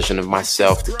best version of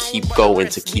myself, to keep going,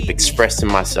 to keep expressing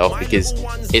myself, because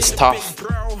it's tough.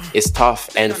 It's tough.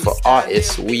 And for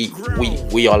artists,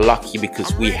 we are lucky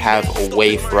because we have a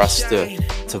way for us to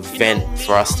vent,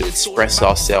 for us to express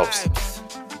ourselves.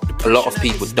 A lot of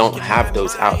people don't have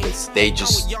those outlets. They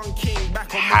just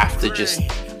have to just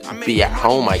be at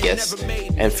home, I guess.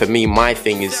 And for me, my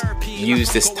thing is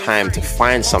use this time to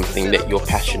find something that you're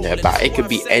passionate about. It could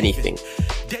be anything.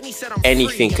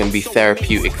 Anything can be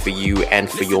therapeutic for you and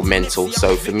for your mental.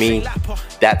 So for me,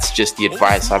 that's just the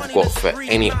advice I've got for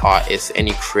any artists,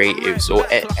 any creatives, or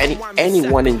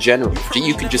anyone in general.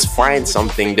 You can just find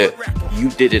something that you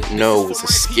didn't know was a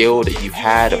skill that you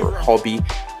had, or a hobby,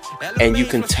 and you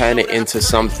can turn it into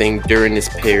something during this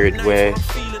period where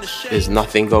there's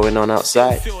nothing going on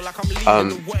outside.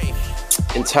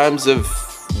 In terms of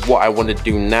what I want to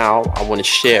do now, I want to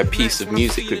share a piece of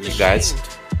music with you guys.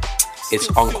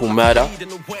 It's Uncle Murder,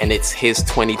 and it's his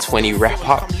 2020 wrap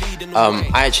up.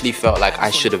 I actually felt like I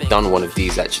should have done one of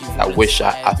these, actually. I wish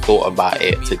I thought about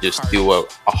it, to just do a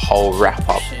whole wrap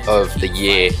up of the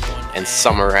year and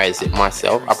summarize it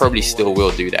myself. I probably still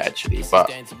will do that actually,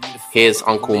 but here's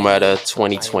Uncle Murder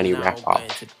 2020 wrap up.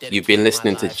 You've been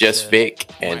listening to Just Vic,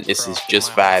 and this is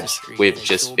Just Vibes with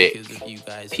Just Vic.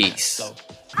 Peace.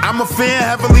 I'm a fan,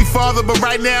 Heavenly Father, but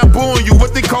right now I'm booing you.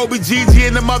 What did Kobe, Gigi,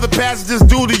 and the other passengers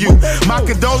do to you? My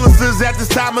condolences at this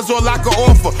time is all I can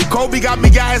offer. Kobe got me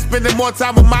out here spending more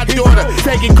time with my daughter.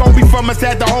 Taking Kobe from us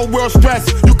had the whole world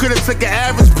stressed. You could've took an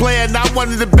average player, not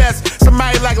one of the best.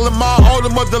 Somebody like Lamar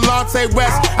Odom or Delonte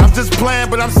West. I'm just playing,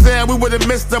 but I'm saying we would've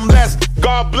missed them less.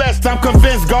 God blessed, I'm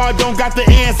convinced God don't got the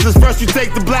answers. First you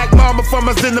take the black mama from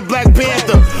us, then the Black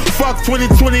Panther. Fuck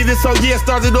 2020, this whole year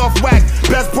started off whack.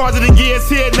 Best part of the year is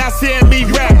here, not seeing me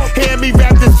rap. Hearing me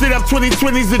rap this shit up,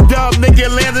 2020's a dub,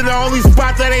 nigga. Landed the only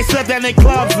spot that ain't shut down they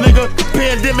clubs, nigga.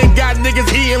 Pandemic got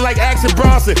niggas eating like Action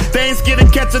Bronson. They ain't scared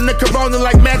of catching the corona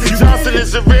like Magic Johnson.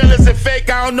 Is it real, is it fake?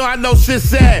 I don't know, I know shit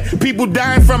sad. People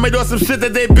dying from it or some shit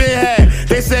that they been had.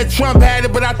 They said Trump had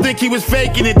it, but I think he was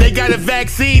faking it. They got a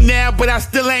vaccine now, but I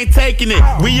still ain't taking it.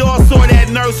 We all saw that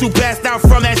nurse who passed out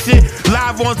from that shit.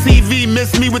 Live on TV,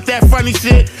 miss me with that funny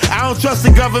shit. I don't trust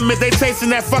the government, they chasing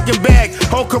that fucking bag.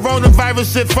 Whole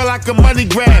coronavirus shit felt like a money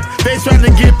grab. They trying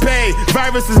to get paid,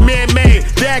 virus is man-made.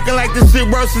 They acting like this shit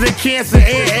worse than cancer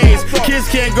and AIDS.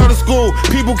 Kids can't go to school,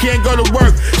 people can't go to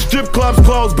work. Strip clubs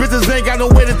closed, bitches ain't got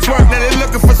no way to twerk. Now they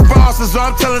looking for sponsors, so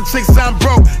I'm telling chicks I'm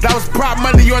broke. That was prop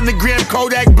money on the gram,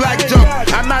 Kodak Black joke.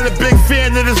 I'm not a big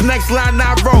fan of this next line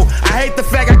I wrote. I hate the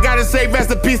fact I gotta say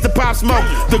rest in peace to Pop Smoke.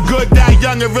 The good die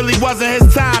young, it really wasn't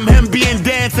his time. Him being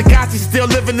Dan Takashi still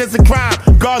living is a crime.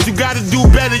 God, you gotta do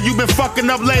better, you been fucking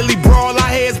up lately, bro. All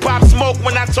I hear is Pop Smoke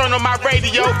when I turn on my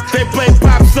radio. They play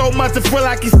Pop so much I feel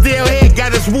like he's still here.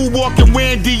 Got his woo walking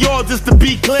wearing Dior just to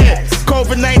be clear.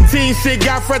 COVID-19 shit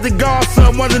got Fred the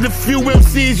Godson, one of the few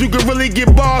MCs you can really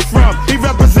get bars from. He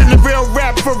representing real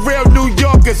rap for real New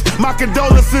Yorkers. My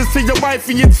condolences to your wife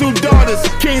and your 2 daughters.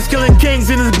 Kings killing kings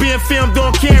and it's being filmed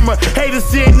on camera. Haters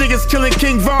seeing niggas killing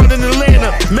King Von in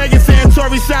Atlanta. Megan saying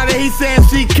Tory shot it, he saying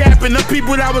she capping. The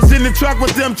people that was in the truck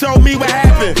with them told me what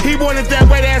happened. He wanted that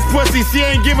wet ass pussy, she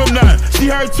ain't give him none. She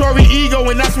heard Tory ego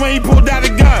and that's when he pulled out a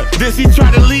gun. Then she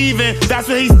tried to leave and that's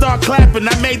when he start clapping.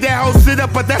 I made that whole shit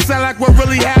up, but that sound like what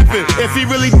really happened. If he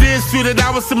really did shoot it,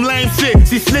 that was some lame shit.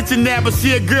 She snitching now, but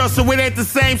she a girl, so it ain't the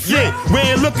same shit. We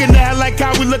ain't looking at her like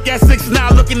how we look at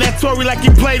 6ix9ine. Looking at Tory like he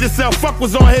played himself. Fuck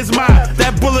was on his mind.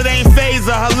 That bullet ain't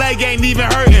phaser, her leg ain't even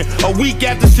hurting. A week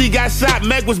after she got shot,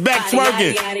 Meg was back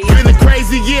twerking. Been a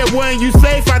crazy year, wasn't you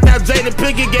safe? I thought Jada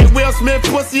Pinkett gave Will Smith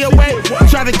pussy away.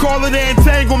 Tried to call it an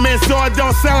entanglement, so it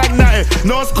don't sound like nothing.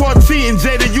 No, it's called cheating,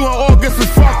 Jada, you and August was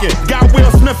fucking. Got Will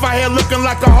Smith out here looking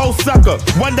like a whole sucker.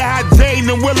 Wonder how Jade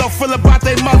and Willow feel about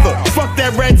their mother. Fuck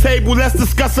that red table, let's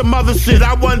discuss some other shit.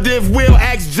 I wonder if Will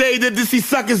asked Jada, did she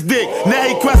suck his dick? Now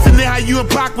he questioning how you and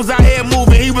Pac was out here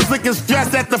moving. He was looking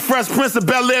stressed at the Fresh Prince of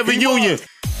Bel-Air reunion.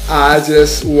 I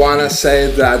just wanna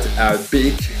say that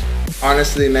big,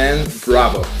 honestly, man,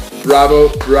 bravo,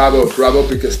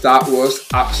 because that was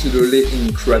absolutely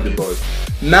incredible.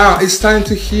 Now it's time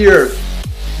to hear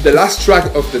the last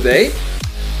track of the day.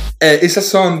 It's a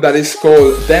song that is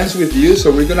called Dance With You,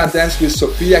 so we're gonna dance with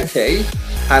Sophia K.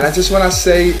 And I just wanna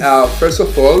say, first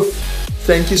of all,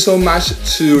 thank you so much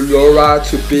to Laura,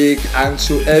 to Big, and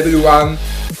to everyone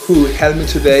who helped me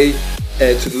today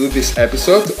to do this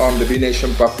episode on the B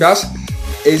Nation podcast.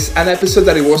 It's an episode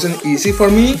that it wasn't easy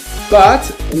for me, but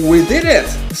we did it.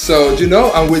 So, you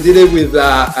know, and we did it with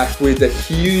a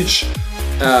huge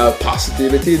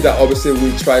positivity that obviously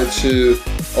we try to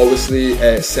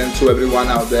send to everyone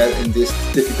out there in these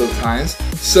difficult times.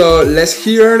 So let's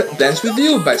hear Dance With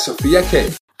You by Sophia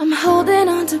K. I'm holding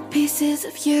on to pieces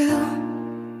of you,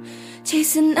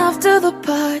 chasing after the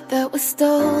part that was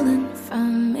stolen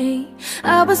from me.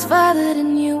 I was violet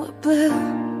and you were blue.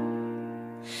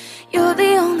 You're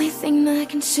the only thing that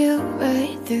can shoot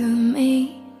right through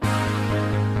me.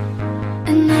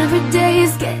 And every day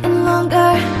is getting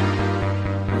longer.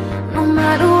 No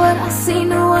matter what, I see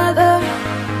no other.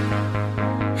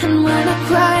 And when I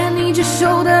cry, I need your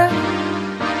shoulder.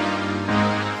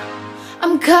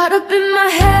 I'm caught up in my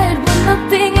head when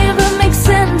nothing ever makes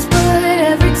sense. But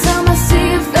every time I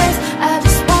see your face, I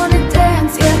just wanna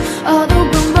dance, yeah. All the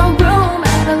room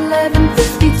at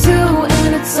 11:52,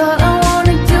 and it's all I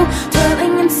wanna do,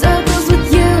 twirling in circles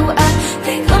with you. I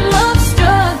think I'm love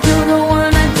struck, you're the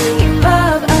one I dream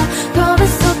of. I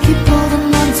promise I'll keep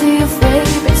holding on to your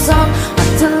favorite song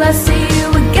until I see you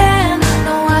again. I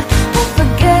know I won't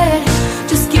forget.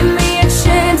 Just give me a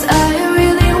chance, I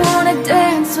really wanna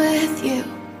dance with you.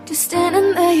 Just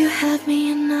standing there, you have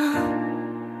me in awe.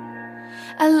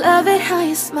 I love it how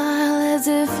you smile as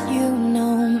if you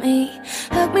know me.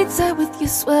 Hug me tight with your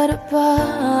sweater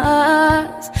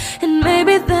paws, and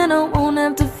maybe then I won't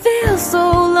have to feel so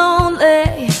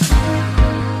lonely.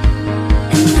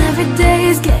 And every day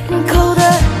is getting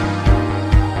colder.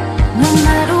 No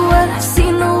matter what, I've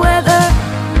seen the weather.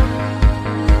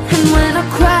 And when I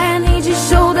cry, I need your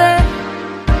shoulder.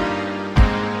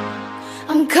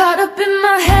 I'm caught up in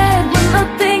my head when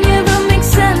nothing ever makes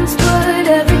sense. But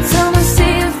every time I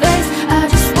see your face, I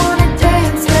just wanna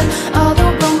dance. Yeah, all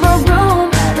around my room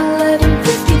at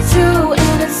 11:52,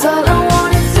 and it's all I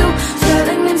wanna do,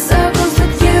 swirling in circles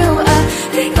with you. I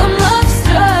think I'm love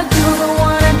struck, you're the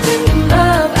one I dream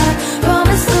of. I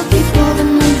promise I'll keep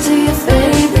holding on to your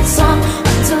favorite song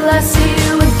until I see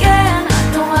you again. I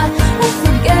know I won't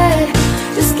forget.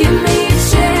 Just give me a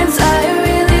chance. I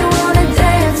really wanna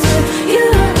dance with you.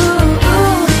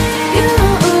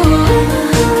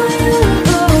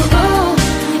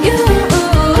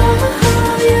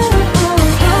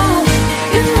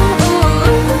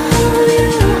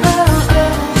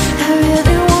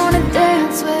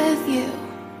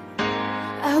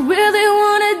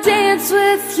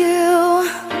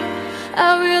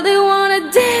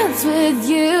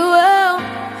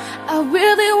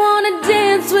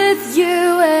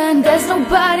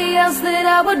 Nobody else that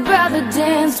I would rather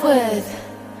dance with.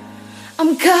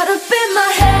 I'm caught up in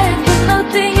my head, but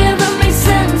nothing ever makes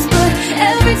sense. But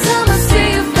every time I see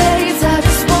your face, I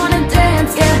just wanna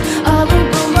dance. Yeah, all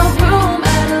around my room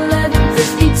at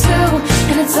 11:52,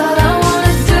 and it's all I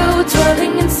wanna do,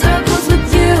 twirling in circles with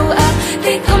you. I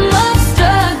think I'm love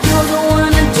struck, you're the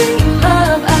one I dream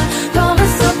of. I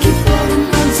promise I'll keep holding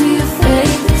on to your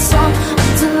favorite song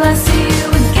until I see you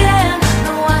again. I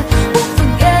know I won't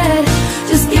forget.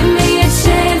 Just give me a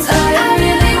chance. I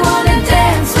really wanna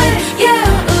dance with you.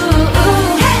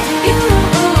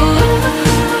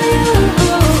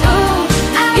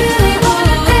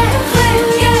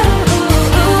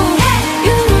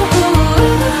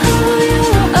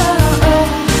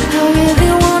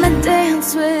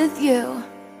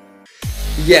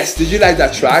 Yes, did you like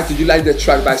that track? Did you like the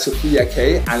track by Sophia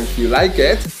K? And if you like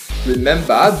it,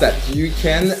 remember that you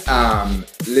can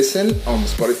listen on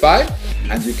Spotify,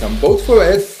 and you can vote for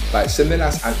it by sending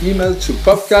us an email to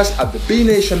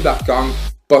podcast@thebnation.com,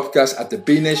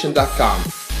 podcast@thebnation.com.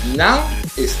 Now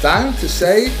it's time to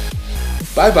say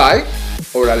bye-bye,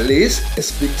 or at least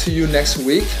speak to you next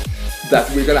week, that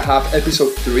we're gonna have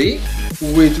episode 3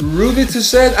 with Ruby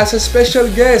Toussaint as a special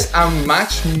guest and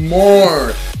much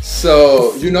more.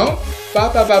 So,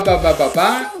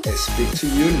 bye. Speak to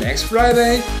you next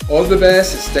Friday. All the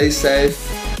best. Stay safe.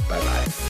 Bye-bye.